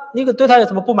你对她有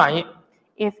什么不满意，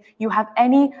 If you have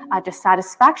any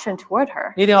dissatisfaction toward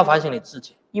her, 你一定要反省你自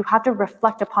己， you have to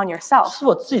reflect upon yourself. 是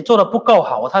我自己做的不够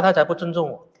好，我太太才不尊重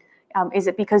我。 Is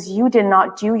it because you did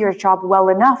not do your job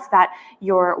well enough that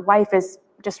your wife is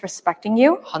disrespecting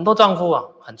you? 很多丈夫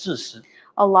很自私，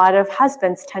 A lot of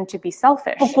husbands tend to be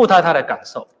不 selfish. 顾太太的感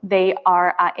受， They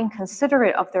are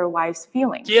inconsiderate of their wives'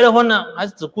 feelings. 结了婚了还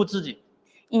是只顾自己，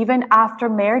 Even after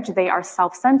marriage, they are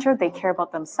self-centered. They care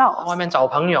about 外 themselves. 面找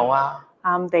朋友啊，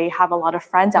 They have a lot of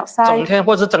friends 整 outside, 天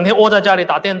或者整天窝在家里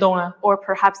打电动啊， or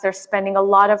perhaps they're spending a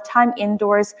lot of time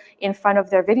indoors in front of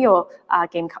their video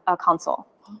game console.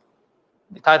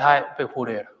 你太太被忽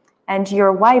略了， And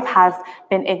your wife has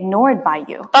been ignored by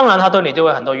you. 当然她对你就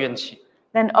会很多怨气。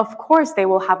 Then of course they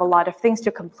will have a lot of things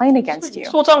to complain against you.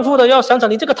 做丈夫的要想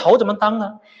想你这个头怎么当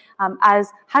呢？ As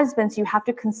husbands, you have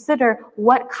to consider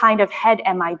what kind of head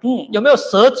am I being? 有没有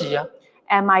舍己啊？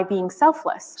 Am I being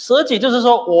selfless? 舍己就是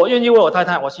说我愿意为我太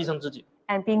太，我牺牲自己。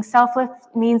 And being selfless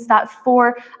means that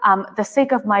for the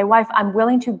sake of my wife, I'm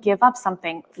willing to give up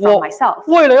something 我 from myself.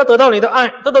 为了要得到你的爱，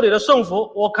得到你的顺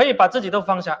服，我可以把自己都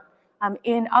放下。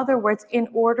 In other words, in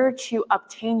order to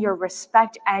obtain your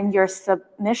respect and your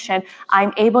submission,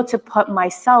 I'm able to put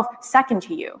myself second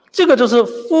to you. 这个就是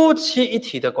夫妻一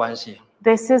体的关系。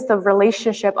This is the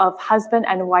relationship of husband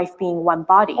and wife being one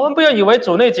body. 我们不要以为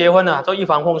主内结婚就一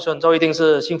帆风顺，就一定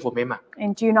是幸福美满。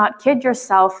 And do not kid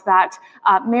yourself that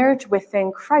marriage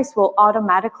within Christ will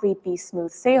automatically be smooth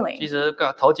其 sailing. 实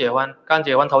刚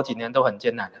结婚头几年都很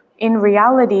艰难的， In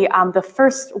reality, the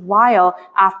first while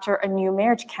after a new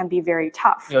marriage can be very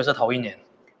tough, 尤其是头一年，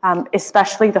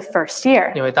 especially the first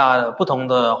year, 因为大家不同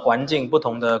的环境、不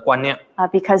同的观念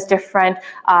because different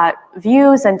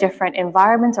views and different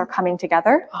environments are coming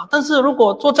together. 但是如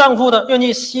果做丈夫的愿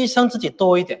意牺牲自己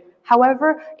多一点，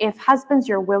 However, if husbands,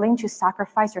 you're willing to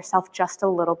sacrifice yourself just a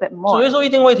little bit 主 more, 耶稣一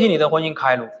定会替你的婚姻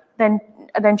开路。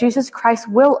 then Jesus Christ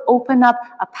will open up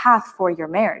a path for your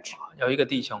marriage. 有一个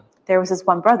弟兄， There was this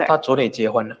one brother. 他主内结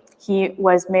婚了， He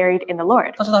was married in the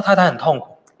Lord, 但是他太太很痛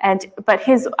苦， but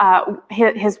his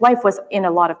wife was in a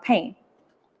lot of pain.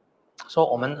 说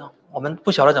我们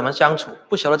不晓得怎么相处，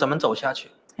不晓得怎么走下去。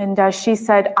 And she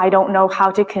said, I don't know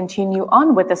how to continue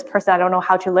on with this person. I don't know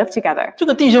how to live together. 这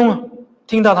个弟兄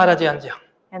听到太太这样讲，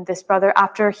 And this brother,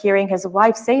 after hearing his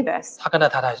wife say this, 他跟他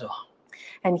太太说，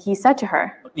 and he said to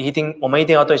her, 我们一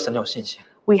定要对神有信心。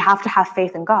 we have to have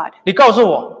faith in God. 你告诉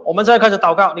我，我们现在开始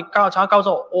祷告，你告诉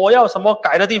我，我要什么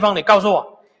改的地方，你告诉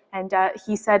我。 And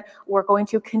he said, we're going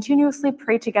to continuously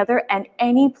pray together, and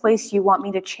any place you want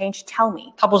me to change, tell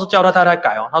me. 他不是叫他太太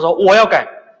改他说我要改，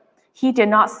 He did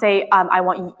not say, I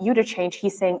want you to change.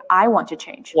 He's saying, I want to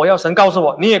change. 我要神告诉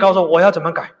我，你也告诉我，我要怎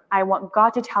么改。 I want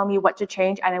God to tell me what to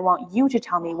change, and I want you to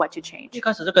tell me what to change. 一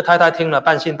开始这个太太听了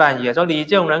半信半疑，说你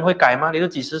这种人会改吗？你都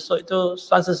几十岁，就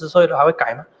30-40岁了还会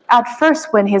改吗？ At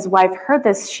first, when his wife heard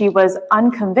this, she was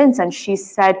unconvinced, and she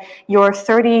said, you're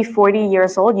 30, 40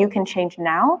 years old, you can change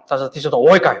now? 但是弟兄说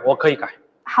我会改，我可以改。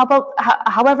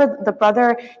 However, the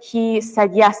brother, he said,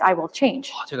 yes, I will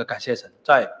change. 这个感谢神，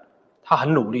他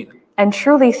很努力的。 And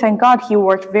truly, thank God, he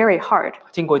worked very hard.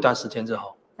 经过一段时间之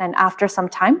后， And after some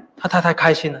time, 他太太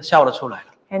开心了，笑了出来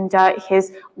了， and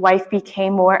his wife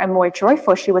became more and more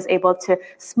joyful. She was able to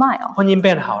smile, 婚姻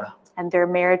变好了。 and their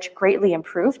marriage greatly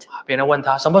improved. 别人问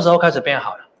他什么时候开始变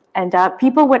好了， And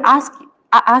people would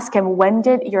ask him, when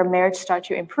did your marriage start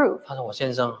to improve? 他说我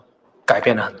先生改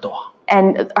变了很多，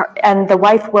 And the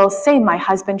wife will say, my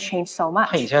husband changed so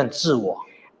他以 much. 前很自我，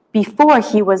 Before,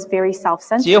 he was very 结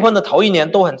self-centered. 婚的头一年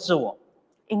都很自我，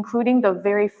 Including the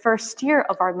very first year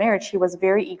of our marriage, he was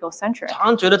very egocentric. 常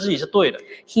常觉得自己是对的。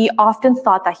 He often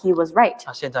thought that he was right.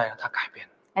 那现在他改变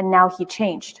了， And now he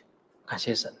changed. 感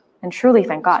谢神。 And truly,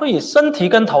 thank 所 God. 以身体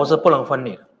跟头是不能分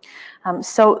离的。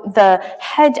 So the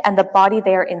head and the body,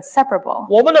 they are inseparable.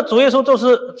 我们的主耶稣就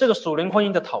是这个属灵婚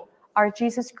姻的头， Our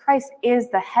Jesus Christ is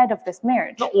the head of this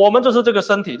marriage. 那我们就是这个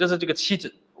身体，就是这个妻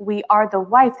子。 We are the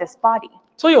wife, this body.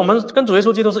 所以我们跟主耶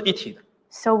稣基督是一体的。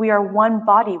 So we are one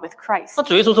body with 那 Christ.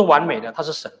 主耶稣是完美的，他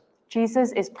是神，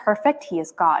 Jesus is perfect. He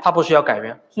is God. 他不需要改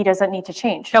变， He doesn't need to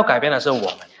change. 要改变的是我们。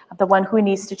 The one who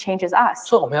needs to change is us.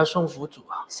 所以我们要顺服主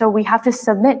啊。 So we have to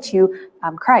submit to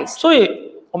Christ. 所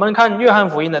以我们看约翰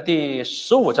福音的第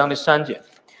15章第3节。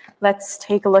 Let's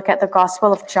take a look at the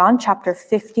Gospel of John, chapter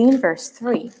 15, verse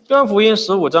 3. 约翰福音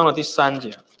15章的第3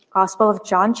节 Gospel of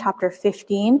John, chapter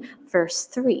 15, verse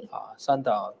 3. 3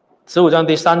到15章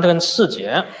第3跟4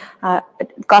节。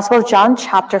 Gospel of John,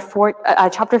 chapter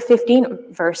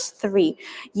 15, verse 3.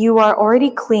 You are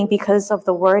already clean because of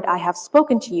the word I have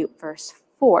spoken to you. Verse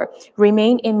 4.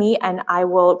 Remain in me and I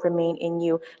will remain in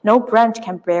you. No branch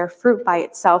can bear fruit by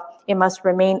itself. It must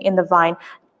remain in the vine.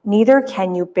 Neither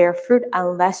can you bear fruit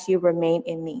unless you remain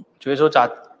in me. 主耶稣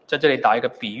在这里打一个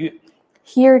比喻，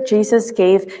 Here, Jesus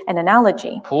gave an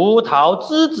analogy. 葡萄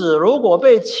枝子如果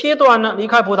被切断了，离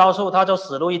开葡萄树，它就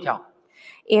死路一条。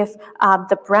 If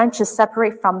the branches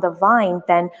separate from the vine,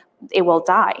 then it will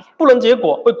die. 不能结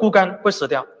果，会枯干，会死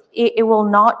掉。 It will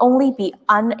not only be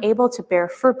unable to bear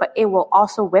fruit, but it will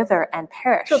also wither and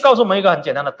perish. 这告诉我们一个很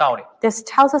简单的道理： This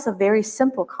tells us a very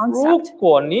simple 如 concept.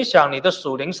 果你想你的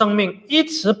属灵生命一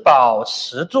直保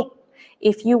持住，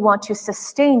 If you want to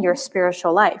sustain your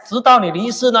spiritual life 直到你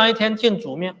离世那一天见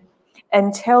主面，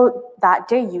 until that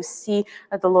day you see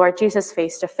the Lord Jesus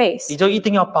face to 你 face, 就一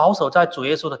定要保守在主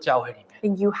耶稣的教会里面。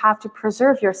 then you have to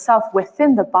preserve yourself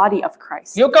within the body of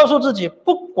Christ. 你要告诉自己，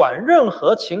不管任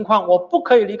何情况，我不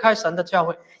可以离开神的教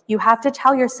会。 You have to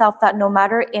tell yourself that no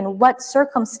matter in what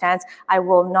circumstance, I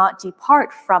will not depart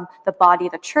from the body,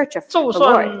 the church of 就 the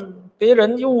Lord. 算别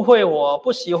人误会我，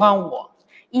不喜欢我，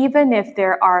 Even if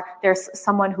there's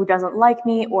someone who doesn't like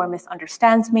me or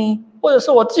misunderstands me, 或者是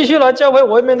我继续来教会，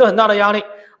我会面对很大的压力，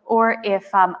 or if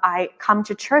I come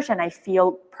to church and I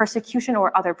feel persecution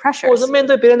or other 或 pressures, 是面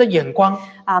对别人的眼光，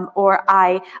 or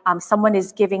someone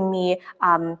is giving me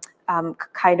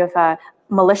kind of a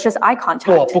malicious eye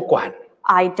我 contact, 不管，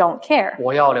 I don't care.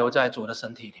 我要留在主的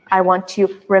身体里面。 I want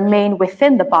to remain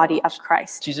within the body of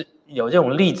Christ. 其实有这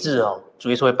种立志哦，主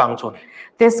耶稣会帮助你。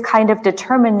 This kind of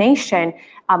determination,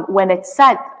 when it's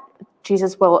set,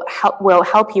 Jesus will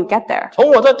help you get there. 从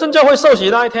我在正教会受洗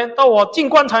那一天到我进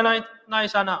棺材那一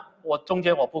刹那，我中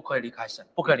间我不可以离开神，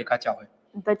不可以离开教会。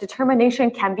 The determination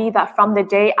can be that from the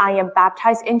day I am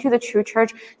baptized into the true church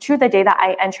to the day that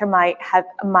I enter my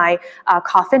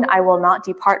coffin, I will not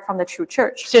depart from the true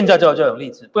church. 现在就有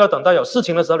立志，不要等到有事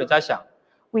情的时候你再想。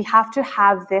 We have to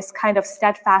have this kind of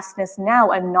steadfastness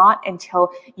now and not until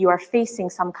you are facing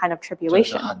some kind of 这是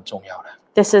tribulation. 很重要的。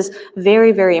 This is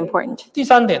very, very important. 第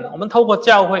三点，我们透过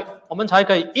教会，我们才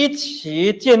可以一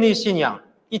起建立信仰，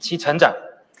一起成长。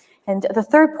 And the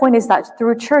third point is that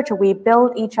through church, we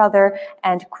build each other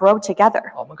and grow together.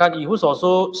 我们看以弗所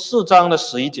书4章的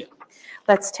11节，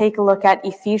 Let's take a look at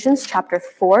Ephesians chapter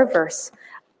 4, verse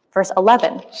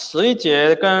 11, 11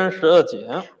节跟12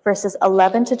节。 verses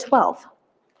 11 to 12.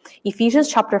 Ephesians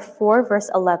chapter 4, verse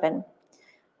 11.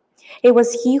 It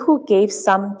was he who gave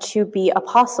some to be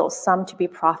apostles, some to be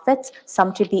prophets,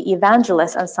 some to be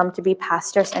evangelists, and some to be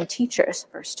pastors and teachers.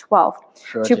 Verse 12.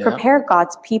 To prepare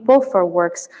God's people for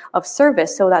works of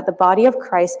service so that the body of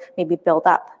Christ may be built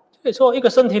up. 所以说，一个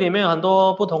身体里面有很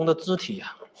多不同的肢体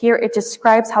啊。 Here it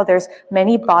describes how there's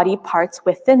many body parts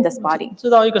within this body. 知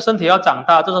道一个身体要长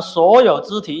大，就是所有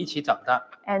肢体一起长大。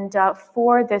 And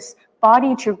for this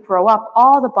body to grow up,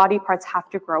 all the body parts have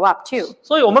to grow up too.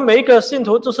 所以我们每一个信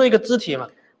徒就是一个肢体嘛。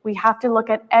 We have to look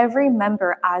at every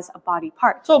member as a body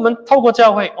part. 所以我们透过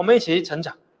教会，我们一起成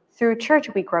长。 Through church,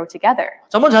 we grow together.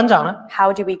 怎么成长呢？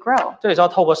 How do we grow? 这里是要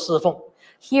透过侍奉。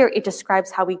 Here it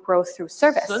describes how we grow through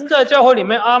service. 神在教会里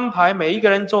面安排每一个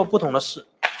人做不同的事，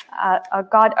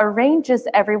 God arranges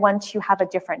everyone to have a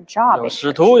different job. 有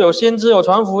使徒，有先知，有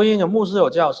传福音，有牧师，有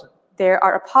教师， There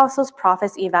are apostles,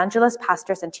 prophets, evangelists,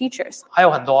 pastors, and teachers. 还有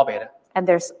很多别的， And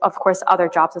there's, of course, other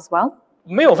jobs as well.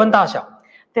 没有分大小，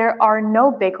 There are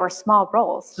no big or small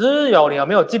roles. 只有你有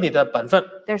没有尽你的本分。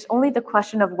 There's only the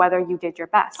question of whether you did your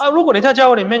best. 如果你在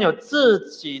教会里面有自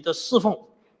己的侍奉，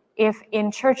 If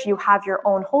in church you have your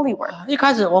own holy work, 一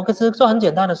开始我可是做很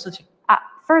简单的事情， at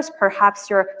first perhaps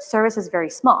your service is very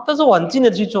small. 但是我很尽力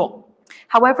地去做，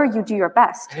 However, you do your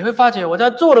best. 你会发觉我在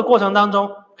做的过程当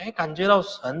中，感觉到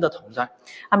神的同在，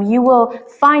 You will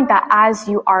find that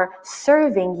as you are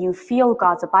serving, you feel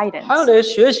God's 还有 abidance. 你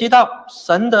学习到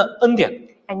神的恩典。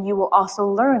 And you will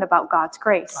also learn about God's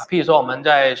grace. 譬如说我们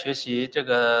在学习这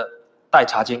个带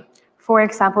查经， For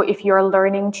example, if you're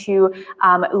learning to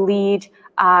lead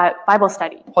Bible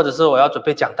study, 或者是我要准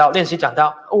备讲道，练习讲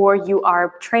道。 or you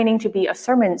are training to be a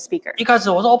sermon speaker. 一开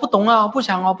始我说我不懂啊，我不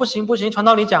想哦，不行，传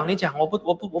道你讲，我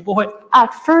不会。 At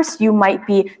first, you might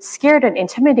be scared and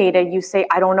intimidated. You say,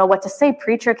 I don't know what to say.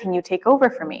 Preacher, can you take over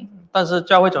for me? 但是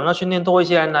教会总要训练多一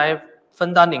些人来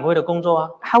分担领会的工作啊。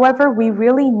 However, we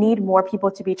really need more people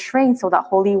to be trained so that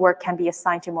holy work can be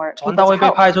assigned to more 传道 people 会 to 被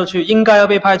help. 派出去，应该要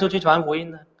被派出去传福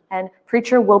音的。 And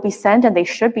preacher will be sent, and they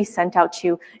should be sent out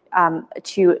to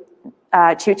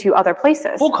other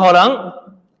places. 不可能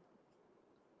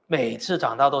每次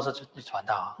讲道都是去传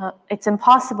道啊。 It's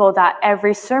impossible that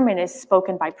every sermon is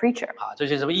spoken by preacher. 这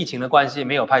些是不是疫情的关系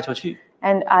没有派出去？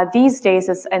 And these days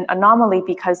is an anomaly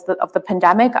because of the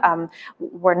pandemic.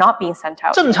 We're not being sent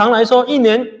out. 正常来说，一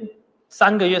年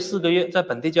3个月、4个月在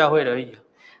本地教会而已。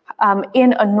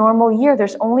 In a normal year,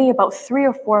 there's only about 3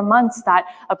 or 4 months that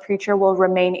a preacher will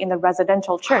remain in the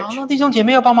residential 好， church. 那弟兄姐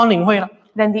妹要帮忙领会了。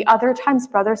 Then the other times,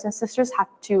 brothers and sisters have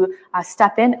to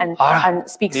step in and 好了，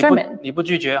 speak sermon. 你不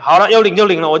拒绝，好了，要领就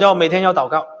领了，我就每天要祷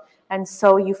告。 And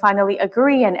so you finally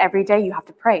agree, and every day you have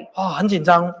to pray. 很紧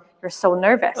张， You're so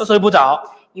nervous. 又睡不着，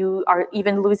 You are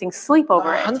even losing sleep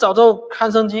over it. 很早就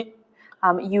看圣经，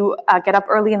 You get up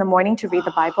early in the morning to read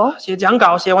the Bible. 写讲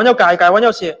稿，写完要改，改完要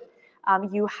写。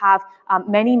 You have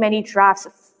many drafts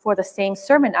for the same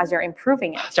sermon as you're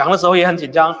improving it. 讲的时候也很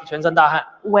紧张，全身大汗。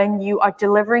 When you are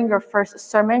delivering your first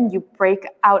sermon, you break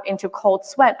out into cold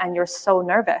sweat and you're so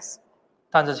nervous.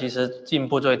 但是其实进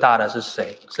步最大的是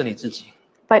谁？是你自己。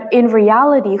 But in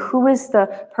reality, who is the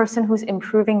person who's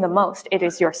improving the most? It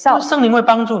is yourself. 圣灵会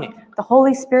帮助你， The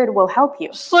Holy Spirit will help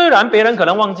you. 虽然别人可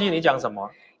能忘记你讲什么，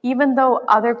 Even though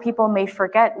other people may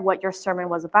forget what your sermon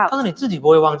was 但 about. 是你自己不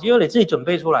会忘记，因为你自己准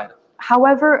备出来的。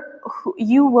 However,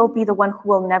 you will be the one who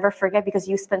will never forget because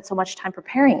you spent so much time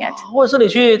preparing it. 或者是你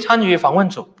去参与访问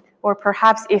组， Or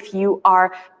perhaps if you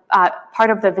are part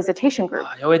of the visitation group.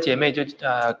 有位姐妹就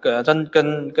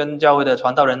跟教会的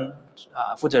传道人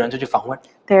负责人就去访问，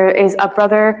 There is a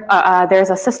brother, there's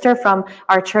a sister from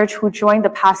our church who joined the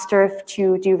pastor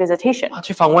to do visitation.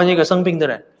 去访问一个生病的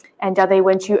人， And they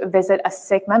went to visit a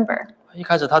sick member. 一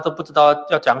开始她都不知道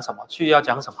要讲什么，去要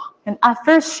讲什么。 And at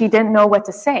first, she didn't know what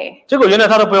to say. 结果原来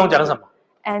她都不用讲什么，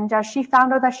 And she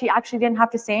found out that she actually didn't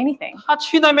have to say anything. 她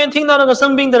去那边听到那个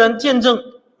生病的人见证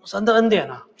神的恩典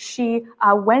啊， She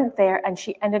went there and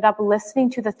she ended up listening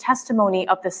to the testimony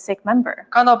of the sick member.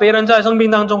 看到别人在生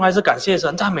病当中还是感谢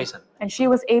神、赞美神。 And she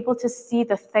was able to see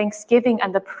the thanksgiving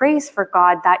and the praise for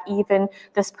God that even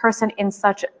this person in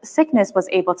such sickness was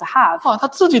able to have. 她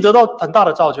自己得到很大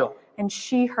的造就。 And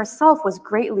she herself was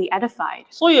greatly edified.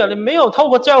 所以你没有透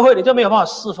过教会，你就没有办法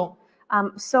侍奉。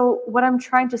 So what I'm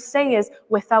trying to say is,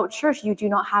 without church, you do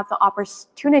not have the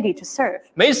opportunity to serve.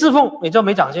 没侍奉，你就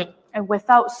没长进。 And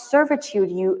without servitude,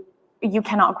 you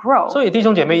cannot grow. 所以弟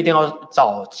兄姐妹一定要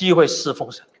找机会侍奉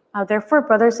神。 Therefore,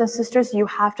 brothers and sisters, you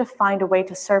have to find a way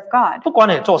to serve God. 不管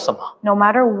你做什么， No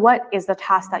matter what is the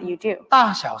task that you do.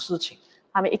 大小事情，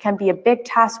 It can be a big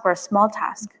task or a small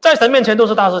task. 在神面前都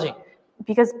是大事情。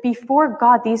 Because before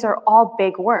God, these are all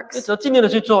big 你 works. 只要尽力的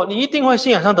去做，你一定会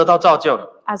信仰上得到造就的。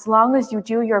 As long as you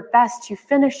do your best to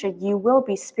finish it, you will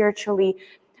be spiritually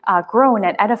grown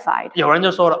and edified. 有人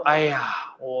就说了：“哎呀，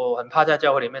我很怕在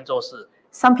教会里面做事，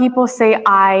 Some people say,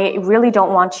 I really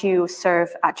don't want to serve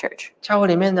at church 教会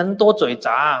里面人多嘴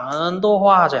杂，很多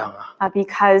话讲啊。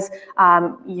 because,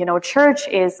 church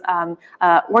is an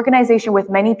organization with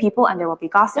many people and there will be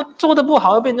gossip. 做得不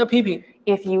好要被人家批评，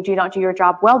 If you do not do your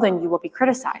job well, then you will be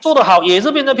criticized. 做得好也是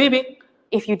被人家批评。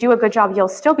 If you do a good job, you'll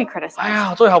still be 哎 criticized.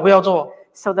 呀，最好不要做。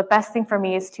 So the best thing for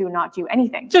me is to not do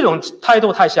anything. 这种态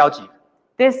度太消极。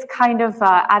 This kind of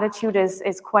attitude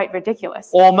is quite ridiculous.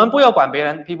 我们不要管别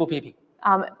人批不批评，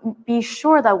 Be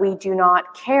sure that we do not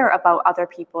care about other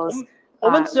people's 我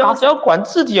们只要 gossip. 管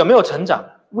自己有没有成长。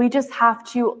 We just have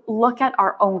to look at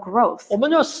our own growth. 我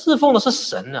们要侍奉的是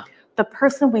神啊， The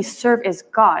person we serve is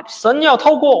God. 神要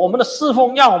透过我们的侍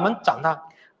奉让我们长大。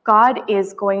 God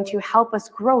is going to help us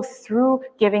grow through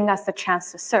giving us the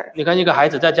chance to serve. 你看一个孩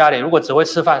子在家里，如果只会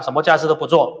吃饭，什么家事都不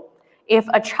做， If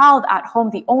a child at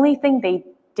home, the only thing they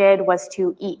did was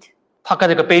to eat. 他跟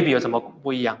这个 baby 有什么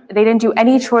不一样 They didn't do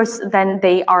any chores, then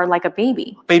they are like a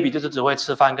baby. ？baby 就是只会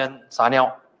吃饭跟撒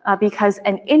尿， Because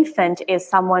an infant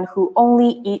is someone who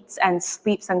only eats and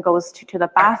sleeps and goes to the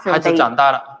孩 bathroom. 子 They, 长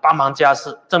大了，帮忙家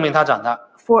事，证明他长大。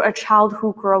 for a child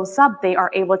who grows up, they are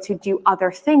able to do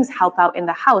other things, help out in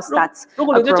the house. That's 如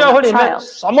果 a 你在教 grown 会 up 里面 child.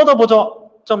 什么都不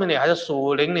做，证明你还是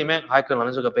属灵里面还可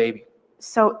能是个 baby。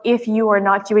 So if you are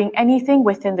not doing anything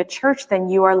within the church, then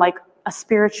you are like a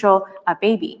spiritual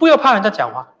baby. 不要怕人家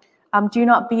讲话， Do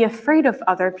not be afraid of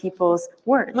other people's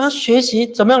我 words. 们要学习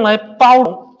怎么样来包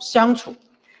容相处。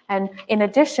 And in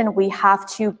addition, we have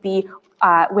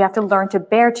to learn to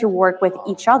bear to work with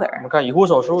each 我 other. 们看以弗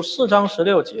所书4章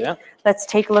16节， Let's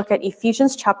take a look at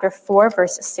Ephesians chapter 4,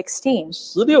 verse 16.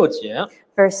 16节，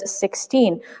 Verse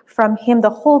 16, from him the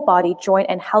whole body, joined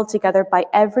and held together by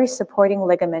every supporting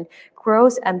ligament,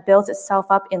 grows and builds itself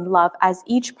up in love as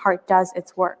each part does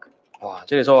its work. 哇，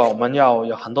这里说我们要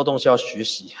有很多东西要学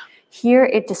习。 Here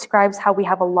it describes how we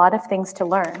have a lot of things to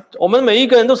learn. 我们每一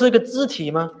个人都是一个肢体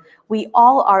吗？ We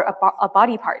all are a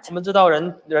body part. 我们知道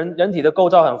人体的构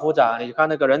造很复杂，你看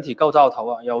那个人体构造头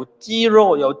啊，有肌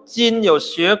肉、有筋、有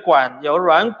血管、有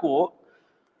软骨。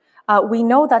 We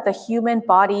know that the human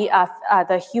body,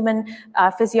 the human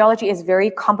physiology is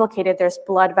very complicated. There's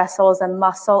blood vessels and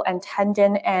muscle and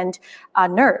tendon and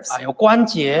nerves. 啊，有关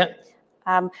节。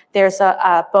 There's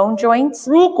bone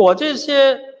joints. 如果这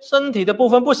些身体的部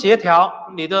分不协调，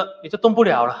你就动不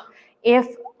了了。 If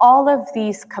all of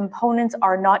these components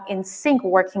are not in sync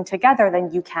working together,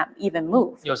 then you can't even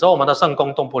move. 有时候我们的圣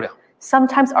工动不了，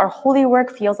 Sometimes our holy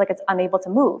work feels like it's unable to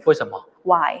move. 为什么？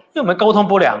 Why? 因为我们沟通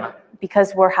不良啊，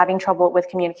 Because we're having trouble with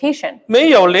communication.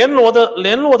 没有联络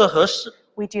的合适。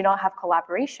 We do not have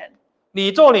collaboration.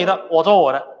 你做你的，我做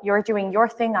我的。 You're doing your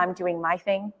thing, I'm doing my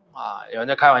thing. 啊，有人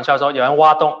在开玩笑说，有人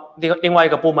挖洞，另外一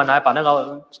个部门来把那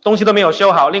个东西都没有修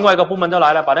好，另外一个部门就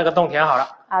来了，把那个洞填好了。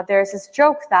 There's this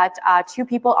joke that two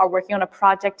people are working on a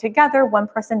project together. One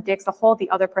person digs a hole, the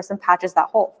other person patches that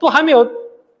hole. 都还没有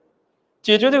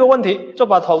解决这个问题，就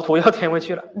把土要填回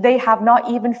去了。 They have not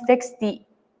even fixed the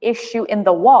issue in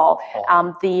the wall.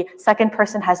 The second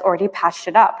person has already patched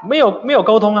it up 没有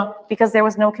沟通啊！ because there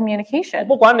was no communication.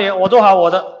 不管你，我做好我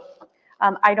的。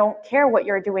 I don't care what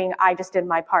you're doing. I just did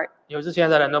my part. 有时现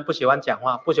在的人都不喜欢讲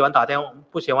话，不喜欢打电话，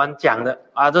不喜欢讲的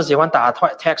啊，只喜欢打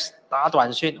text 打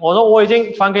短信。我说我已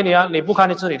经传给你啊，你不看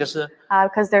你是你的事。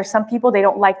 Because there's some people they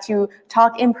don't like to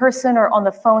talk in person or on the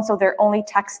phone, so they're only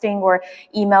texting or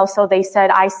email. So they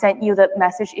said, I sent you the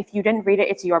message. If you didn't read it,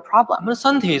 it's your 我 problem. 们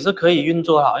身体是可以运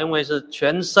作好，因为是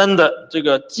全身的这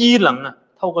个机能啊，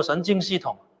透过神经系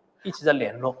统。一直在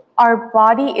联络。 Our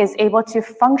body is able to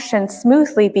function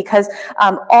smoothly because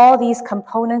all these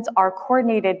components are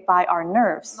coordinated by our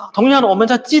nerves. 同样的，我们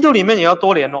在基督里面也要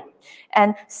多联络。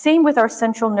 And same with our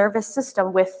central nervous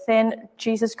system. Within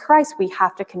Jesus Christ, we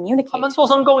have to 他们 communicate. 做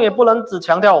圣工也不能只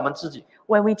强调我们自己。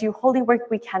 When we do holy work,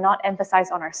 we cannot emphasize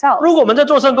on ourselves. 如果我们在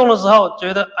做圣工的时候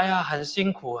觉得哎呀很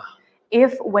辛苦啊，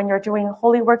 If when you're doing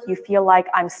holy work, you feel like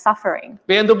I'm suffering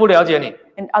别人都不了解你，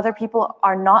 and other people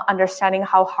are not understanding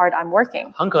how hard I'm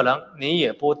working, 很可能你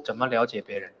也不怎么了解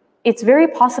别人。 it's very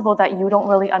possible that you don't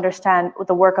really understand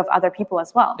the work of other people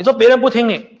as well. 你说别人不听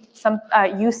你，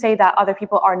 You say that other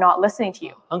people are not listening to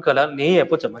you. 很可能你也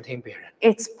不怎么听别人。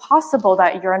 It's possible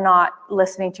that you're not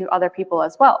listening to other people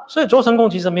as well. 所以做圣工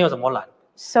其实没有什么难，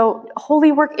 So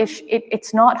holy work,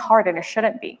 it's not hard and it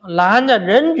shouldn't be. 难在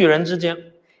人与人之间。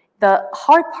 The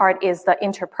hard part is the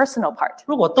interpersonal part.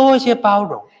 如果多一些包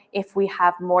容， If we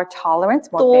have more tolerance,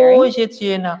 more 多 bearing, 一些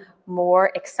接纳，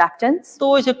 more acceptance,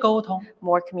 多一些沟通，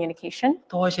 more communication,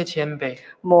 多一些谦卑，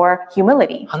 more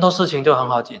humility, 很多事情就很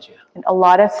好解决。 and a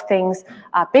lot of things,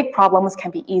 big problems can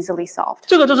be easily solved.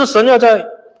 这个就是神要在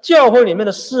教会里面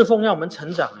的侍奉，让我们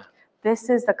成长啊。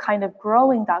 This is the kind of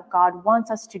growing that God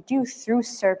wants us to do through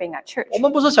serving at church. 我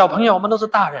们不是小朋友，我们都是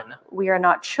大人了， We are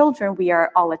not children, we are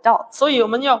all adults. 所以我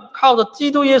们要靠着基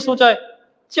督耶稣在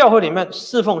教会里面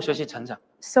侍奉、学习、成长。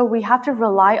 So we have to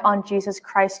rely on Jesus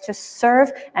Christ to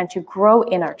serve and to grow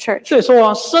in our church. 所以说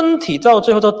啊，身体到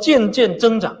最后都渐渐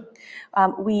增长。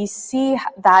 We see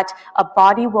that a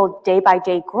body will day by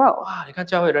day grow. 哇，你看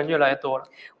教会人越来越多了，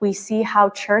 We see how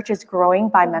church is growing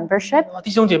by membership 哇，弟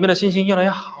兄姐妹的信心越来越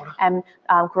好了， and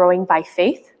growing by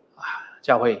faith.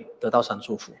 教会得到神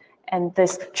祝福， And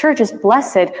this church is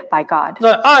blessed by God.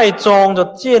 在爱中就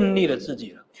建立了自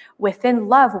己了。 Within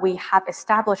love, we have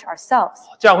established ourselves.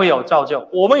 教会有造就，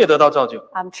我们也得到造就。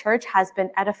 Church has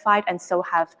been edified, and so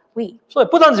have we. 所以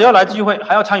不但只要来聚会，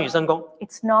还要参与圣工，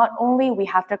 It's not only we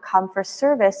have to come for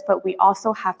service, but we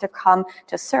also have to come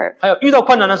to serve. 还有遇到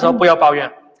困难的时候不要抱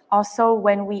怨， Also,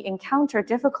 when we encounter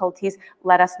difficulties,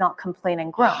 let us not complain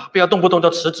and groan. 不要动不动就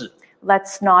辞职。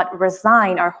 Let's not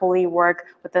resign our holy work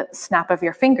with the snap of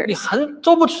your 你 fingers.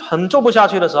 很做不下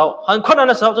去的时候，很困难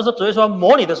的时候，就是主耶稣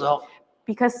模拟的时候，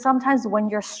 Because sometimes when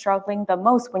you're struggling the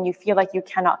most, when you feel like you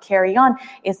cannot carry on,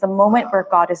 is the moment where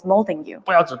God is molding you.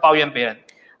 不要只抱怨别人。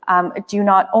 Do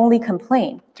not only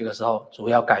complain. 这个时候主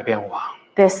要改变我。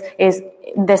 This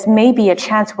may be a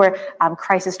chance where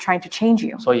Christ is trying to change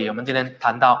you. 所以我们今天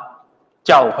谈到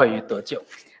教会与得救，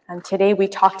 And today we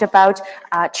talked about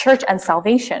church and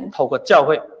salvation. 透过教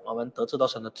会我们得知到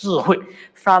神的智慧，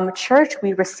 From church,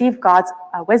 we receive God's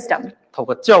wisdom. 透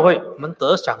过教会我们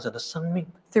得享神的生命，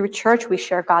 Through church, we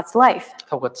share God's life.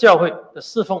 透过教会的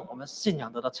侍奉，我们信仰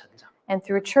得到成长。 And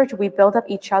through church, we build up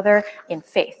each other in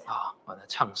faith. 我来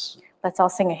唱诗 Let's all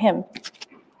sing a hymn.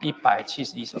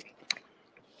 171首。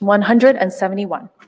 171.